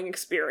appalling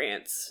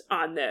experience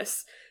on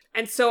this.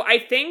 And so I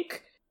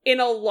think in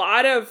a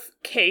lot of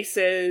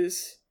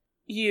cases,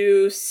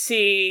 you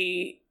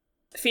see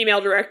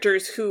female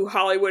directors who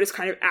Hollywood is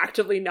kind of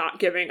actively not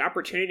giving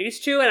opportunities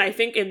to. And I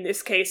think in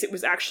this case, it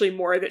was actually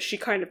more that she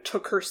kind of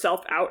took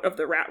herself out of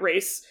the rat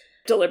race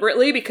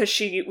deliberately, because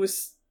she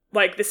was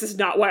like, this is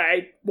not what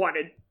I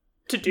wanted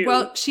to do.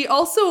 Well, she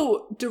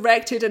also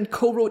directed and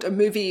co-wrote a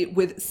movie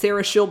with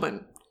Sarah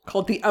Schulman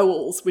called The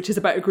Owls, which is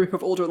about a group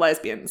of older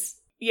lesbians.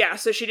 Yeah,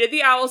 so she did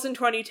The Owls in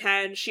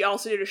 2010. She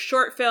also did a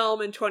short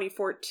film in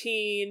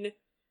 2014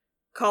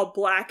 called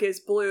Black is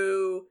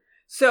Blue.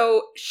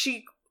 So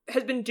she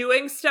has been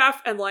doing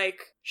stuff, and, like,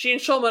 she and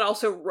Schulman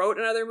also wrote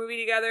another movie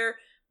together,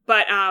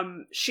 but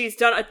she's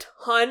done a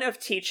ton of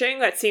teaching.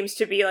 That seems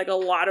to be, like, a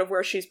lot of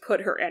where she's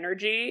put her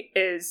energy,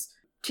 is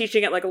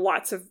teaching at, like,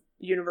 lots of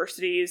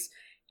universities,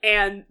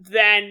 and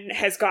then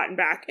has gotten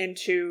back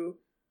into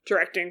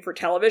directing for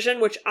television,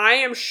 which I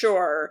am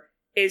sure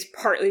is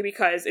partly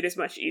because it is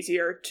much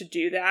easier to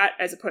do that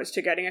as opposed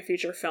to getting a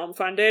feature film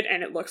funded,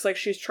 and it looks like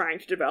she's trying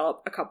to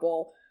develop a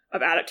couple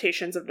of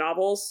adaptations of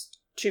novels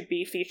to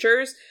be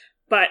features.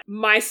 But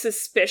my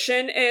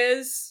suspicion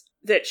is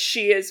that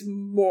she is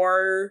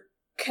more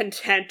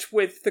content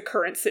with the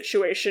current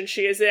situation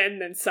she is in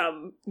than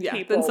some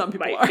people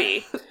might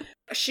be.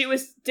 She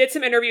did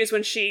some interviews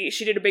when she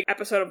did a big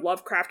episode of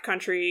Lovecraft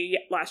Country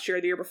last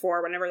year, the year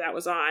before, whenever that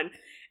was on.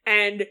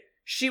 And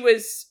she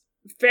was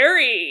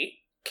very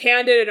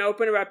candid and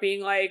open about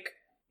being like,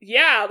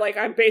 yeah, like,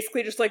 I'm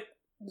basically just, like,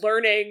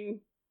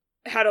 learning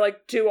how to,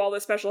 like, do all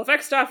this special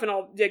effects stuff and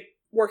all, like,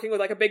 working with,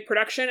 like, a big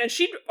production. And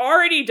she'd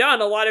already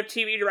done a lot of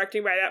TV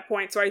directing by that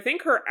point. So I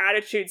think her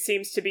attitude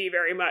seems to be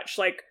very much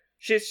like,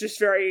 she's just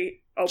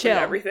very open Chill.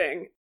 to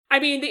everything. I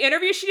mean, the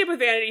interview she did with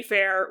Vanity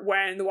Fair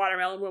when The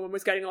Watermelon Woman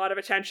was getting a lot of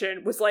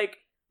attention was, like,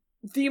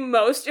 the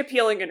most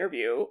appealing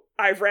interview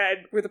I've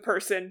read with a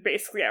person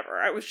basically ever.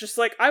 I was just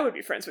like, I would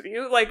be friends with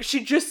you. Like,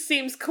 she just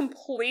seems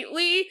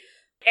completely,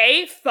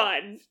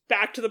 fun,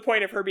 back to the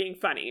point of her being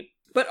funny,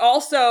 but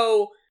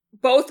also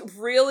both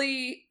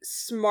really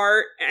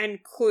smart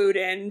and clued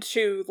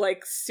into,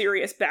 like,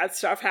 serious bad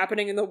stuff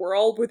happening in the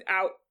world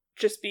without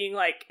just being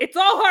like, it's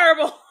all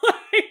horrible,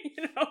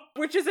 you know,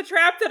 which is a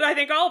trap that I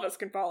think all of us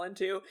can fall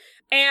into.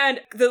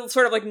 And the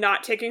sort of, like,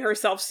 not taking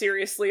herself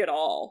seriously at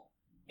all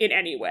in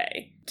any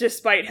way,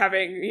 despite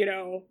having, you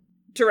know,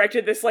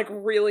 directed this, like,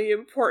 really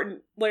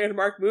important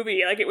landmark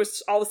movie. Like, it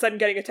was all of a sudden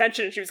getting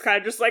attention, and she was kind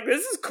of just like,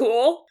 this is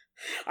cool.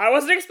 I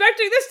wasn't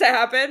expecting this to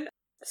happen.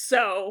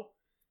 So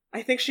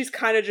I think she's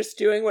kind of just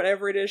doing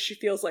whatever it is she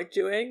feels like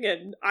doing,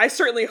 and I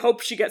certainly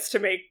hope she gets to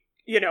make,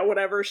 you know,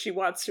 whatever she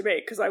wants to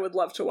make, because I would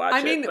love to watch it.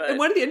 I mean, in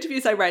one of the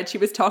interviews I read, she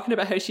was talking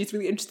about how she's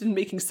really interested in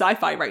making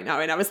sci-fi right now,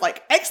 and I was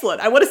like,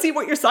 excellent, I want to see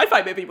what your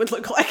sci-fi movie would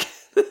look like.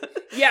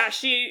 Yeah,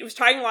 she was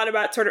talking a lot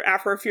about sort of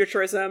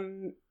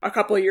Afrofuturism a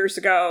couple of years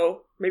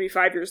ago, maybe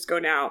 5 years ago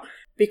now,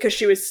 because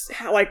she was,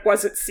 like,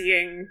 wasn't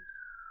seeing,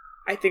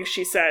 I think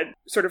she said,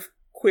 sort of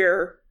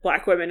queer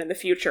Black women in the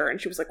future. And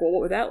she was like, well,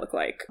 what would that look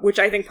like? Which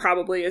I think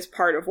probably is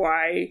part of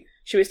why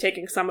she was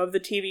taking some of the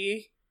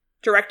TV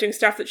directing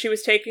stuff that she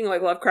was taking.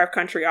 Like Lovecraft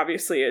Country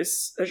obviously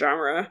was a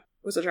genre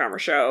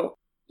show.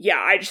 Yeah,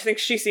 I just think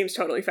she seems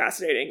totally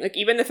fascinating. Like,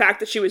 even the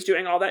fact that she was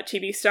doing all that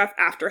TV stuff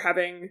after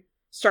having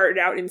started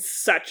out in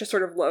such a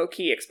sort of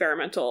low-key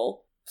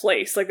experimental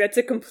place. Like,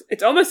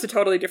 it's almost a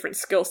totally different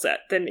skill set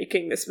than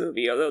making this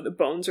movie, although the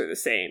bones are the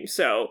same.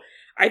 So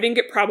I think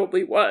it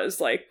probably was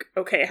like,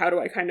 okay, how do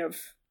I kind of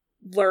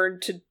learn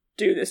to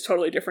do this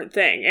totally different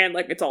thing? And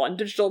like, it's all in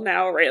digital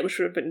now, right? Which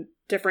would have been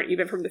different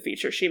even from the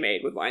feature she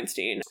made with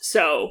Weinstein.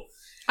 So,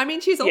 I mean,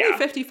 she's only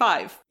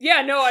 55.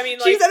 Yeah, no, I mean,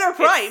 like, she's in her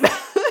prime.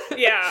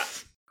 Yeah.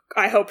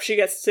 I hope she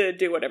gets to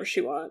do whatever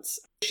she wants.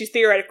 She's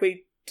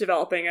theoretically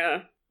developing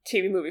a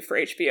TV movie for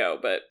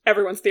HBO, but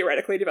everyone's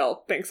theoretically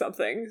developing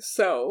something,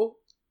 so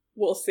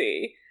we'll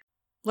see.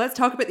 Let's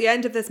talk about the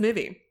end of this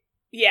movie.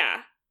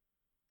 Yeah.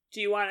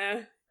 Do you want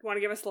to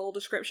give us a little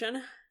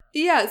description?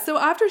 Yeah, so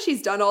after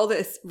she's done all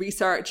this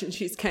research and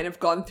she's kind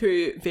of gone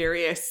through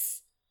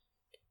various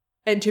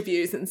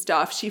interviews and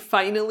stuff, she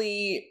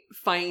finally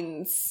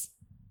finds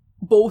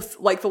both,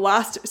 like, the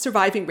last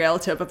surviving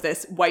relative of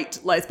this white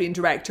lesbian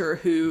director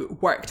who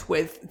worked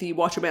with the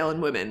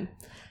Watermelon Woman.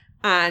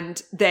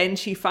 And then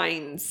she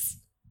finds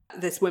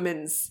this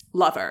woman's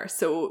lover.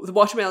 So the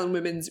Watermelon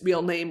Woman's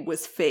real name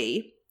was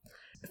Faye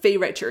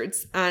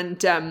Richards. And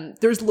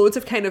there's loads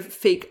of kind of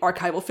fake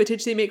archival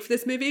footage they make for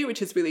this movie,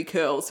 which is really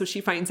cool. So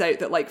she finds out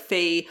that, like,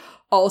 Faye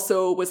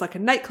also was like a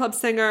nightclub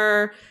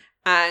singer,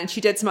 and she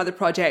did some other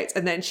projects,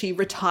 and then she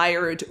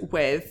retired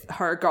with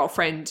her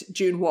girlfriend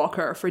June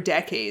Walker for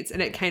decades.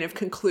 And it kind of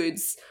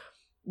concludes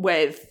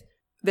with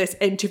this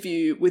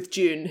interview with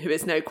June, who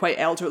is now quite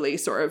elderly,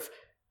 sort of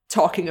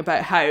talking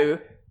about how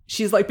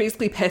she's, like,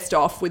 basically pissed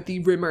off with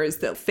the rumors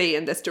that Faye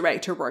and this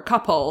director were a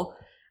couple,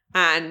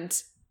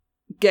 and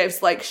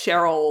gives, like,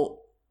 Cheryl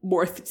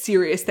more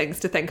serious things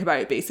to think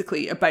about,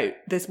 basically, about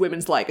this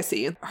woman's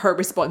legacy and her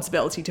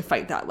responsibility to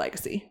fight that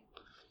legacy.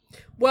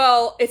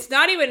 Well, it's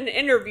not even an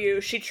interview.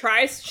 She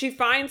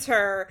finds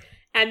her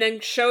and then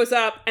shows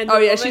up, and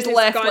she's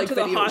left, like,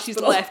 video. She's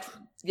left.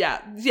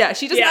 Yeah,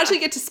 she doesn't actually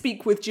get to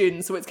speak with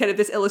June, so it's kind of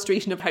this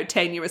illustration of how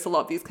tenuous a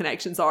lot of these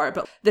connections are,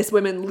 but this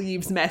woman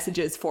leaves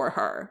messages for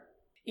her.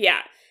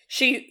 Yeah,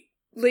 she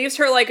leaves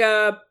her like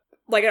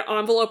an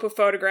envelope of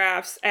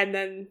photographs, and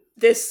then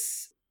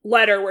this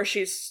letter where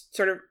she's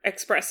sort of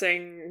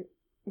expressing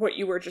what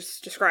you were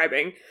just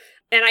describing.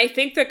 And I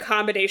think the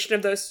combination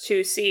of those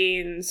two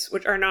scenes,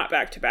 which are not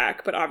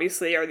back-to-back, but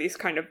obviously are these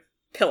kind of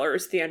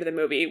pillars at the end of the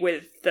movie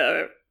with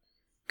the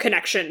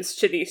connections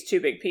to these two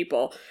big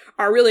people,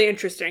 are really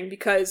interesting,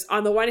 because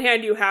on the one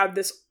hand you have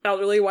this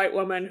elderly white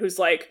woman who's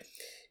like,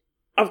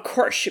 of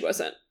course she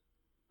wasn't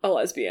a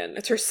lesbian,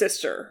 it's her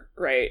sister,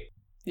 right?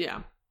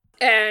 Yeah.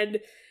 And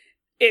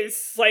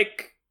is,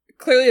 like,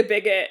 clearly a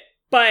bigot,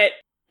 but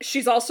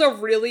she's also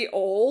really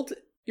old.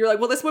 You're like,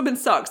 well, this woman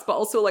sucks, but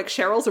also, like,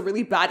 Cheryl's a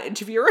really bad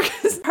interviewer,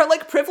 because her,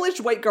 like,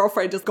 privileged white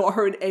girlfriend just got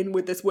her an in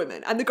with this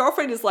woman, and the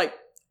girlfriend is, like,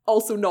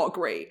 also not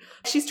great.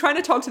 She's trying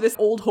to talk to this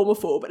old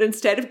homophobe, and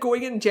instead of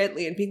going in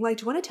gently and being like,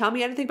 do you want to tell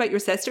me anything about your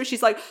sister?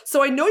 She's like,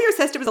 so I know your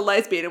sister was a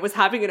lesbian and was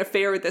having an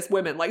affair with this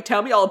woman. Like,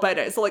 tell me all about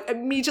it. So, like,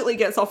 immediately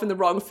gets off in the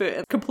wrong foot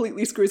and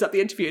completely screws up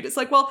the interview. And it's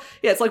like, well,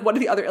 yeah, it's like one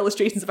of the other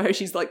illustrations of how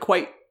she's, like,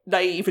 quite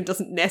naive and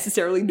doesn't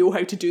necessarily know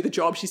how to do the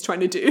job she's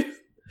trying to do.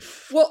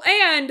 Well,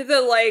 and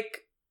the,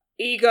 like,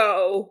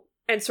 ego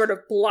and sort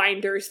of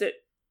blinders that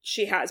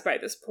she has by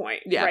this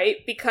point, right?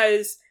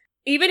 Because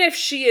even if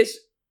she is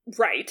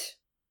right,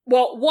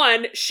 well,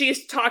 one,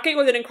 she's talking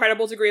with an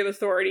incredible degree of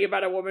authority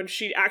about a woman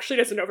she actually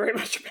doesn't know very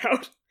much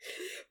about.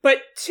 But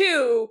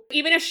two,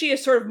 even if she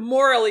is sort of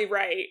morally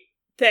right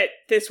that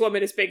this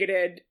woman is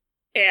bigoted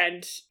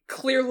and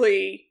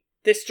clearly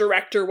this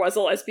director was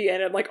a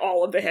lesbian and, like,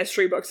 all of the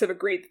history books have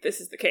agreed that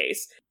this is the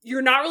case,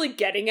 you're not really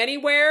getting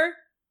anywhere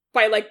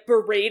by, like,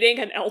 berating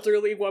an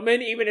elderly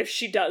woman, even if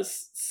she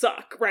does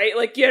suck, right?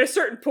 Like, at a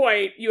certain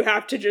point, you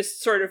have to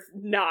just sort of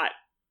not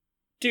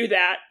do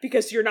that,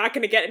 because you're not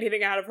going to get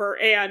anything out of her,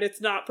 and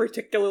it's not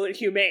particularly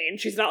humane.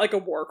 She's not, like, a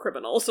war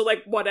criminal, so,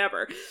 like,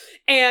 whatever.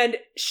 And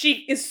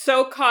she is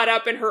so caught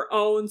up in her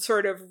own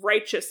sort of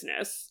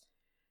righteousness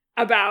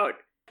about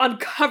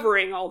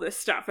uncovering all this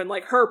stuff and,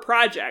 like, her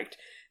project,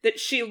 that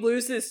she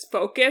loses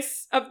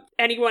focus of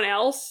anyone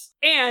else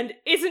and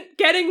isn't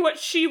getting what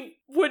she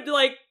would,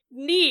 like,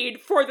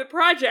 need for the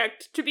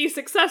project to be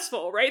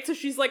successful, right? So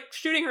she's, like,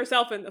 shooting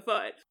herself in the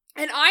foot.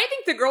 And I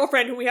think the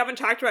girlfriend, who we haven't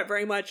talked about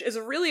very much, is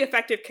a really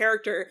effective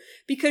character,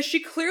 because she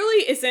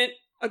clearly isn't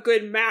a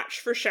good match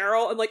for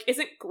Cheryl and, like,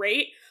 isn't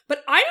great,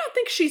 but I don't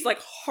think she's, like,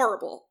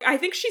 horrible. I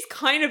think she's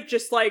kind of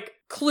just, like,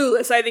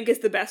 clueless, I think is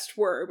the best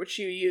word, which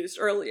you used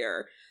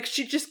earlier.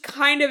 She just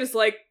kind of is,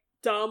 like,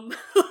 dumb,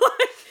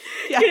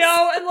 yes. You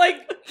know, and,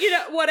 like, you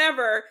know,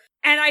 whatever.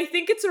 And I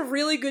think it's a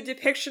really good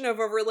depiction of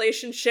a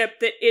relationship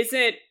that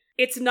isn't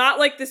it's not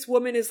like this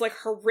woman is like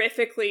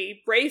horrifically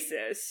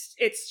racist.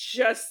 It's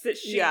just that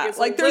she is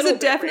like there's a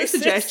definite racist.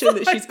 suggestion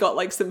that she's got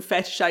like some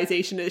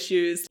fetishization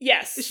issues.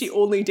 Yes. She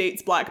only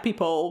dates black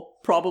people,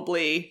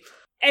 probably.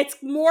 It's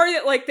more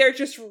that like they're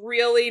just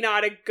really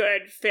not a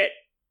good fit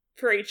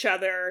for each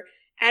other.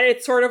 And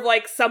it's sort of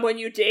like someone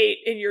you date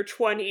in your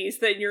 20s,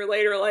 then you're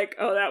later like,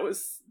 oh, that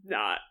was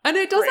not And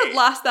it doesn't great.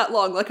 last that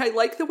long. Like, I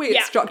like the way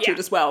it's structured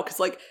as well, because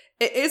like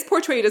it is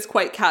portrayed as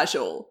quite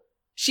casual.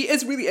 She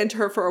is really into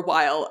her for a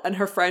while, and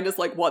her friend is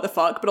like, what the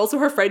fuck? But also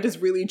her friend is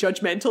really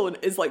judgmental and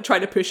is like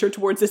trying to push her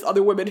towards this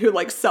other woman who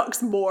like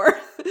sucks more.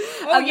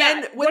 And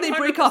then when they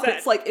break up,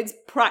 it's like, it's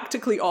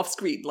practically off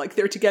screen. Like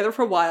they're together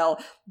for a while,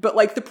 but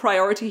like the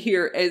priority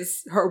here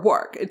is her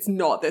work. It's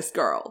not this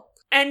girl.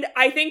 And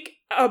I think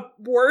a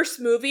worse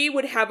movie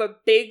would have a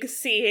big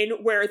scene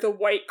where the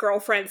white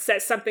girlfriend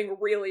says something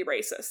really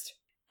racist.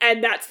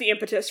 And that's the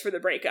impetus for the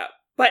breakup.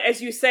 But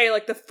as you say,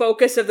 like the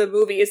focus of the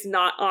movie is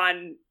not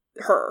on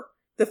her.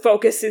 The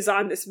focus is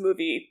on this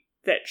movie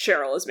that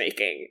Cheryl is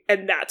making.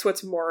 And that's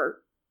what's more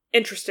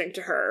interesting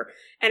to her.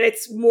 And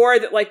it's more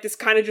that like this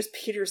kind of just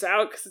peters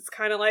out because it's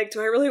kind of like, do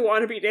I really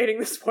want to be dating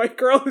this white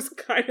girl who's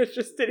kind of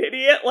just an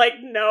idiot? Like,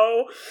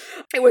 no.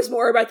 It was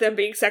more about them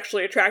being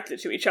sexually attracted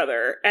to each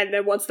other. And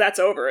then once that's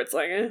over, it's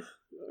like,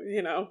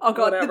 you know, oh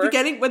god, whatever. The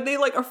beginning when they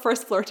like are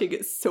first flirting,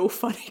 it's so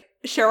funny.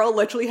 Cheryl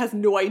literally has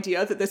no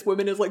idea that this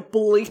woman is like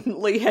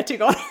blatantly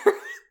hitting on her.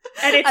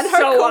 And it's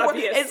so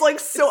obvious. It's like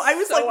so. I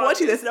was so like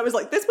watching obvious. this, and I was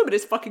like, "This woman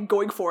is fucking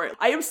going for it."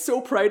 I am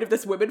so proud of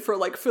this woman for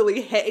like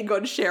fully hitting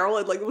on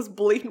Cheryl in like the most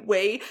blatant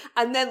way,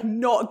 and then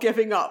not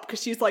giving up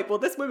because she's like, "Well,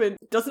 this woman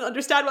doesn't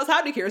understand what's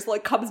happening here." So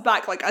like comes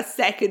back like a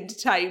second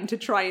time to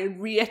try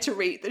and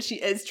reiterate that she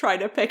is trying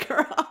to pick her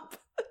up.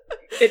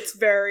 It's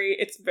very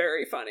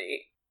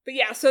funny. But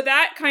yeah, so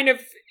that kind of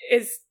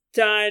is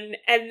done,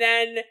 and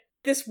then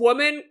this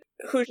woman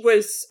who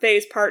was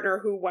Faye's partner,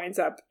 who winds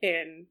up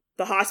in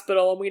the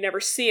hospital, and we never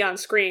see on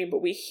screen,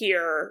 but we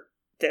hear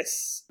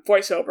this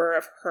voiceover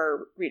of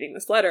her reading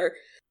this letter.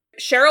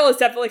 Cheryl is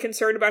definitely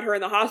concerned about her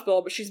in the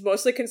hospital, but she's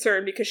mostly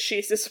concerned because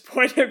she's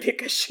disappointed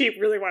because she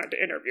really wanted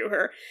to interview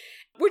her,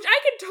 which I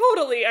can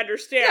totally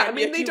understand. Yeah, I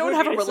mean, they don't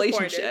have a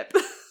relationship.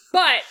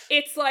 But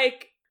it's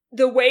like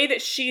the way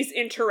that she's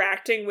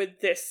interacting with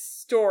this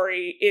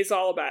story is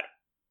all about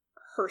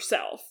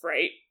herself,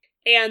 right?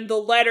 And the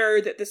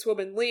letter that this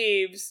woman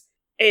leaves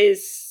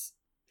is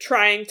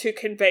trying to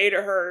convey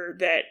to her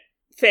that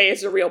Faye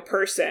is a real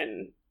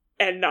person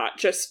and not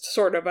just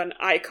sort of an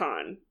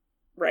icon,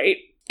 right?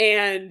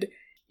 And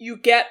you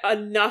get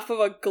enough of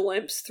a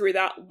glimpse through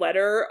that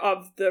letter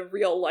of the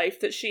real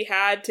life that she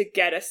had to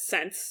get a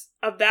sense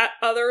of that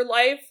other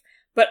life.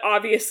 But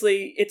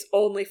obviously it's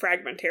only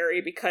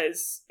fragmentary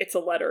because it's a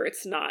letter.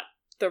 It's not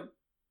the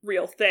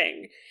real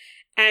thing.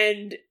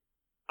 And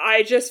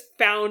I just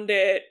found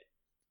it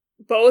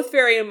both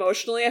very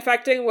emotionally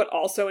affecting, but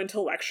also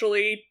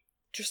intellectually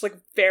just like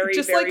very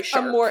like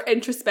sharp. A more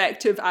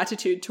introspective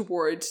attitude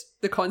toward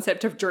the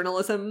concept of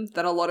journalism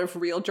than a lot of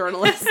real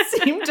journalists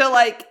seem to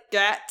like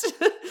get.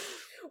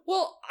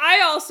 Well,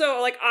 I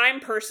also like, I'm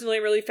personally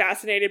really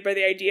fascinated by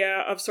the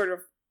idea of sort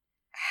of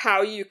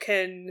how you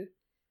can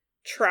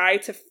try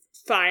to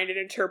find and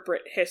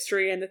interpret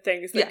history and the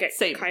things that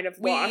get kind of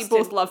lost. We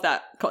both love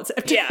that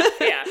concept. Yeah.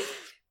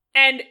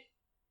 And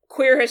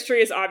queer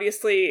history is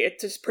obviously,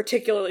 it's just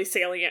particularly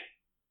salient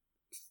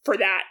for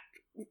that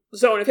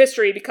zone of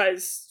history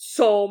because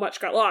so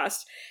much got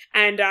lost.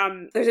 And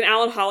there's an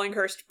Alan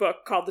Hollinghurst book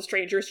called The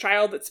Stranger's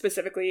Child that's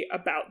specifically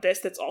about this,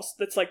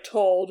 that's like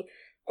told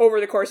over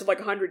the course of like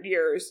 100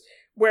 years,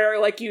 where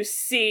like you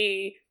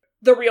see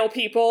the real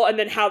people and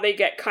then how they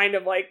get kind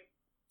of like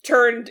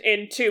turned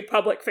into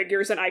public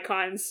figures and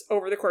icons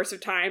over the course of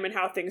time and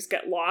how things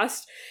get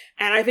lost.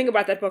 And I think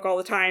about that book all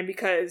the time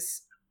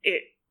because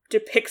it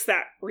depicts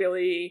that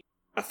really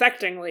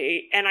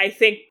affectingly. And I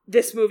think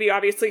this movie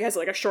obviously has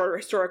like a shorter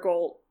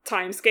historical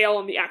time scale,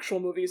 and the actual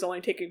movie is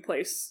only taking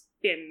place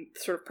in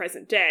sort of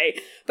present day,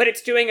 but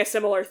it's doing a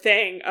similar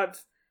thing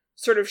of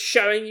sort of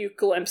showing you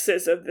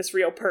glimpses of this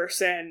real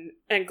person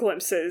and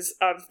glimpses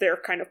of their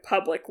kind of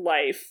public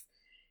life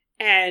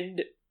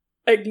and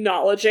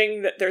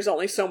acknowledging that there's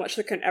only so much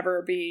that can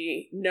ever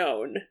be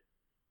known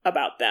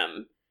about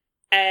them.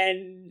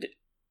 And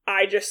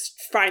I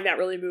just find that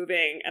really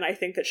moving, and I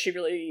think that she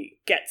really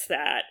gets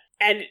that.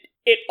 And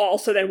it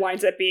also then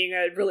winds up being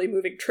a really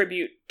moving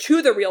tribute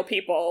to the real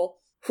people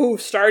who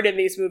starred in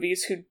these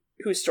movies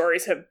whose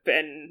stories have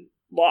been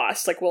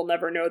lost. Like, we'll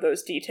never know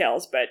those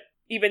details, but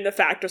even the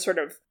fact of sort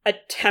of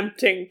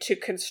attempting to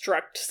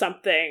construct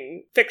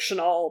something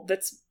fictional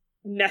that's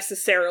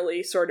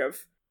necessarily sort of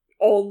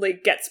only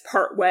gets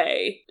part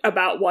way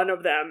about one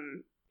of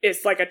them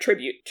is like a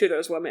tribute to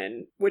those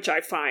women, which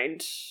I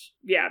find,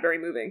 very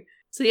moving.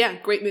 So yeah,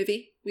 great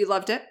movie. We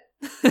loved it.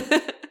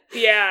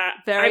 Yeah.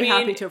 Very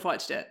happy to have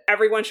watched it.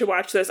 Everyone should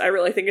watch this. I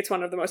really think it's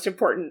one of the most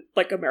important,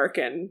 like,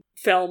 American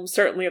films,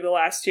 certainly of the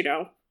last,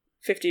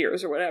 50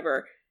 years or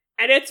whatever.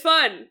 And it's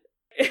fun.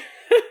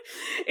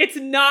 It's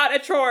not a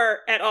chore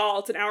at all.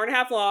 It's an hour and a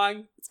half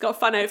long. It's got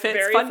fun outfits,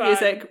 Very fun fun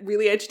music,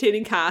 really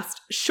entertaining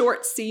cast,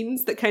 short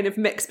scenes that kind of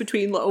mix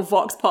between little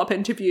vox pop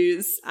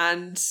interviews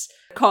and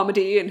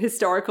comedy and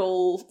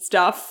historical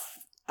stuff.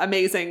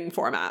 Amazing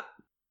format.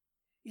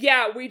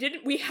 Yeah,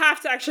 we have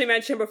to actually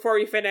mention before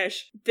we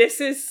finish, this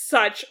is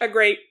such a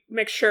great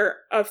mixture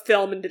of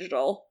film and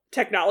digital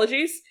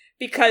technologies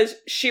because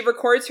she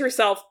records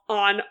herself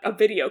on a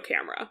video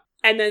camera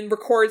and then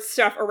records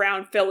stuff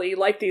around Philly,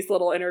 like these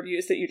little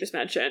interviews that you just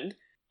mentioned,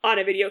 on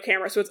a video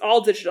camera. So it's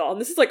all digital.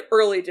 And this is like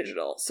early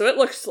digital. So it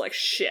looks like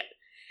shit.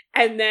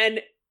 And then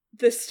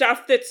the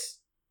stuff that's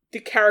the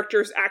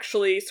characters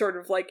actually sort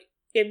of like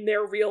in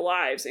their real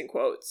lives, in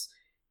quotes,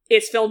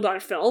 is filmed on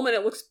film and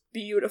it looks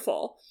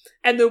beautiful.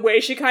 And the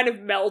way she kind of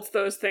melds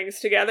those things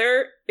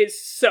together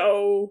is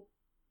so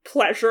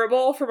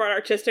pleasurable from an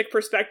artistic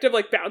perspective,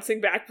 like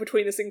bouncing back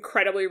between this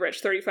incredibly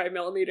rich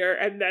 35mm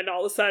and then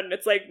all of a sudden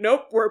it's like,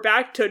 nope, we're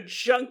back to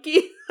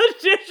junky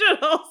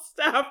digital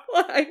stuff,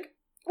 like,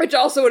 which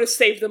also would have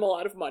saved them a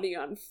lot of money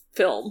on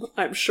film,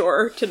 I'm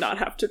sure, to not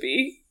have to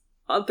be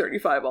on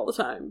 35 all the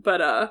time.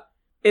 But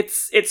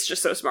it's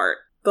just so smart.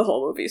 The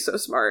whole movie is so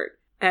smart,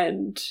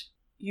 and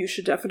you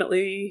should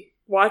definitely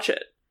watch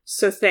it.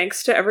 So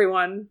thanks to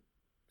everyone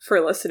for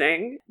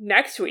listening.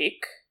 Next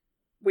week,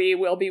 we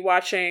will be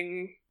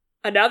watching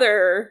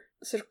another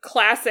sort of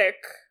classic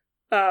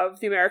of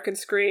the American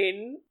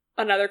screen,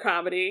 another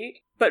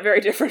comedy, but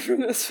very different from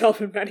this film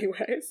in many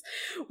ways.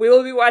 We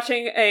will be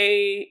watching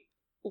a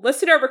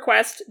listener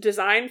request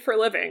designed for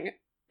living,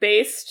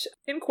 based,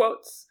 in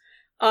quotes,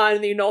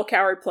 on the Noel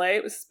Coward play.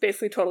 It was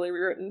basically totally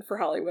rewritten for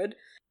Hollywood,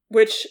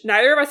 which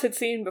neither of us had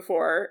seen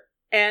before.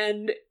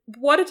 And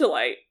what a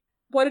delight.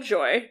 What a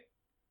joy.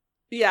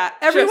 Yeah,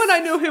 everyone I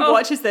know who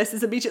watches this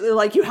is immediately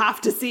like, you have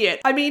to see it.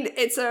 I mean,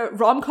 it's a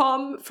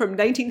rom-com from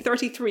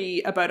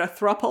 1933 about a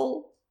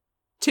throuple,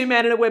 2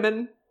 men and a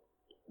woman,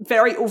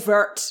 very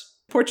overt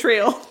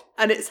portrayal,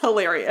 and it's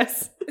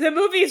hilarious. The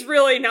movie's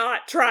really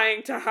not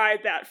trying to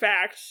hide that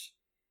fact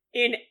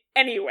in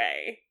any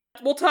way.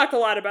 We'll talk a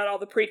lot about all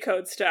the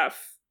pre-code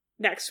stuff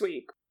next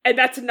week. And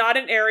that's not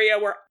an area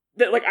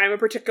that I'm a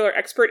particular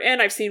expert in.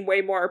 I've seen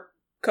way more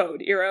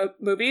Code era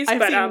movies.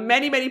 I've seen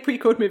many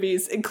pre-code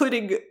movies,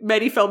 including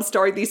many films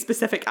starring these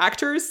specific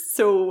actors.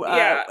 So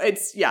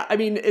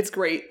it's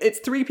great. It's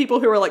 3 people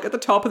who are like at the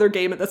top of their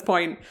game at this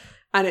point,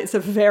 and it's a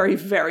very,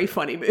 very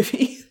funny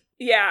movie.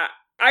 Yeah.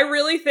 I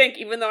really think,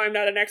 even though I'm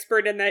not an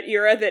expert in that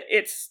era, that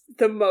it's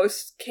the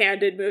most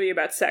candid movie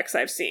about sex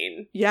I've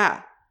seen.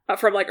 Yeah.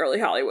 From like early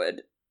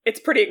Hollywood.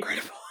 It's pretty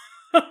incredible.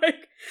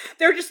 Like,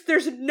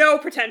 there's no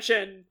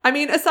pretension. I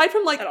mean, aside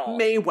from like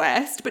Mae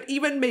West, but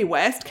even Mae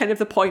West, kind of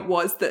the point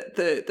was that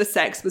the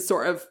sex was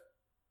sort of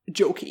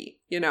jokey,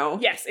 you know?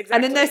 Yes, exactly.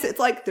 And in this, it's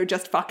like, they're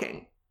just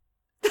fucking.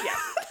 Yeah.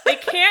 They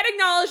can't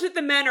acknowledge that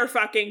the men are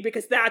fucking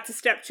because that's a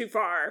step too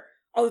far.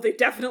 Although they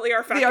definitely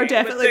are fucking. They are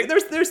definitely.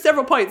 There's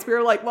several points we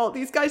were like, well,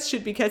 these guys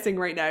should be kissing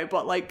right now,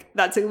 but like,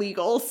 that's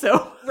illegal,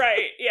 so.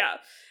 Right, yeah.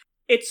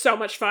 It's so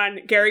much fun.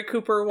 Gary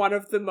Cooper, one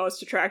of the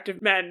most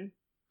attractive men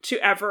to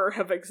ever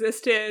have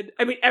existed.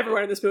 I mean,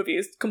 everyone in this movie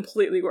is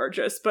completely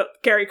gorgeous, but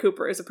Gary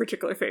Cooper is a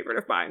particular favorite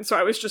of mine. So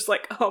I was just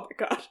like, oh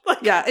my god. Like,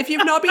 yeah, if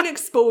you've not been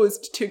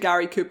exposed to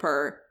Gary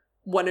Cooper,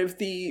 one of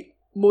the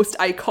most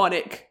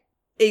iconic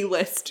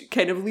A-list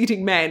kind of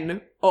leading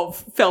men of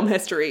film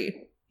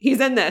history, he's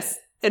in this,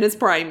 in his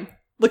prime,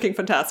 looking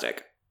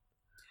fantastic.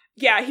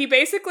 Yeah, he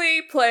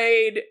basically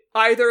played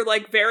either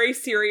like very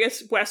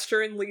serious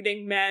Western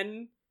leading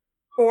men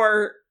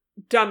or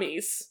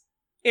dummies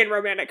in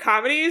romantic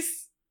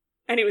comedies.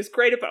 And he was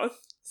great at both.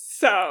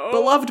 So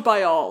beloved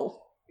by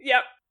all.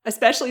 Yep.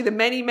 Especially the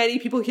many, many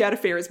people he had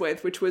affairs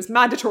with, which was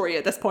mandatory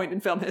at this point in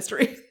film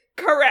history.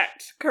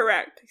 Correct.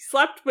 He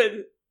slept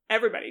with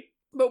everybody.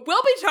 But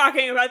we'll be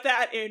talking about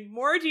that in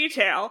more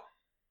detail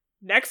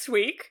next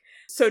week.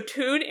 So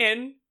tune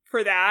in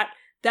for that.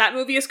 That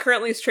movie is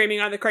currently streaming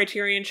on the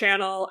Criterion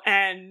Channel,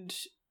 and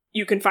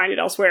you can find it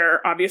elsewhere,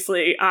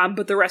 obviously.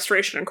 But the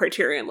restoration on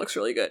Criterion looks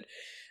really good.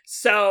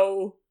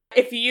 So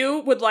if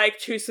you would like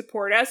to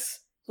support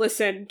us,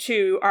 listen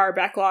to our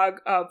backlog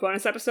of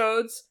bonus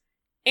episodes,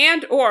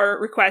 and or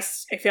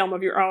request a film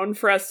of your own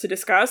for us to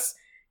discuss,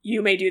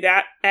 you may do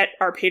that at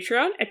our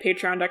Patreon at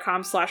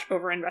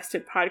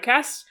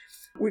patreon.com/overinvestedpodcast.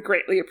 We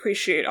greatly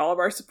appreciate all of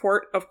our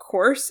support, of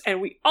course,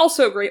 and we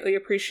also greatly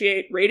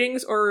appreciate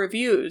ratings or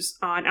reviews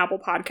on Apple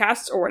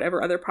Podcasts or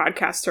whatever other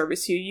podcast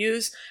service you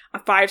use. A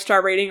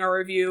 5-star rating or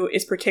review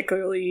is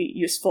particularly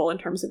useful in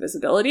terms of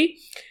visibility.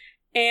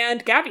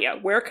 And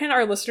Gavia, where can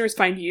our listeners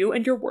find you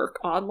and your work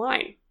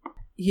online?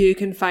 You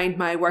can find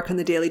my work on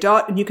the Daily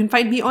Dot, and you can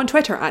find me on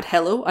Twitter at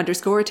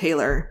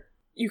hello_Taylor.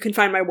 You can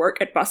find my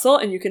work at Bustle,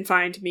 and you can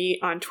find me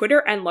on Twitter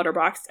and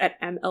Letterboxd at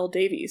ML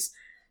Davies.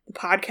 The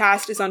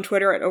podcast is on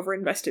Twitter at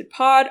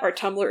OverinvestedPod, our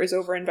Tumblr is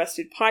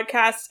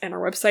OverinvestedPodcast, and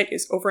our website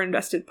is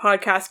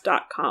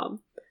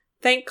overinvestedpodcast.com.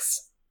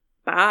 Thanks.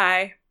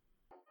 Bye.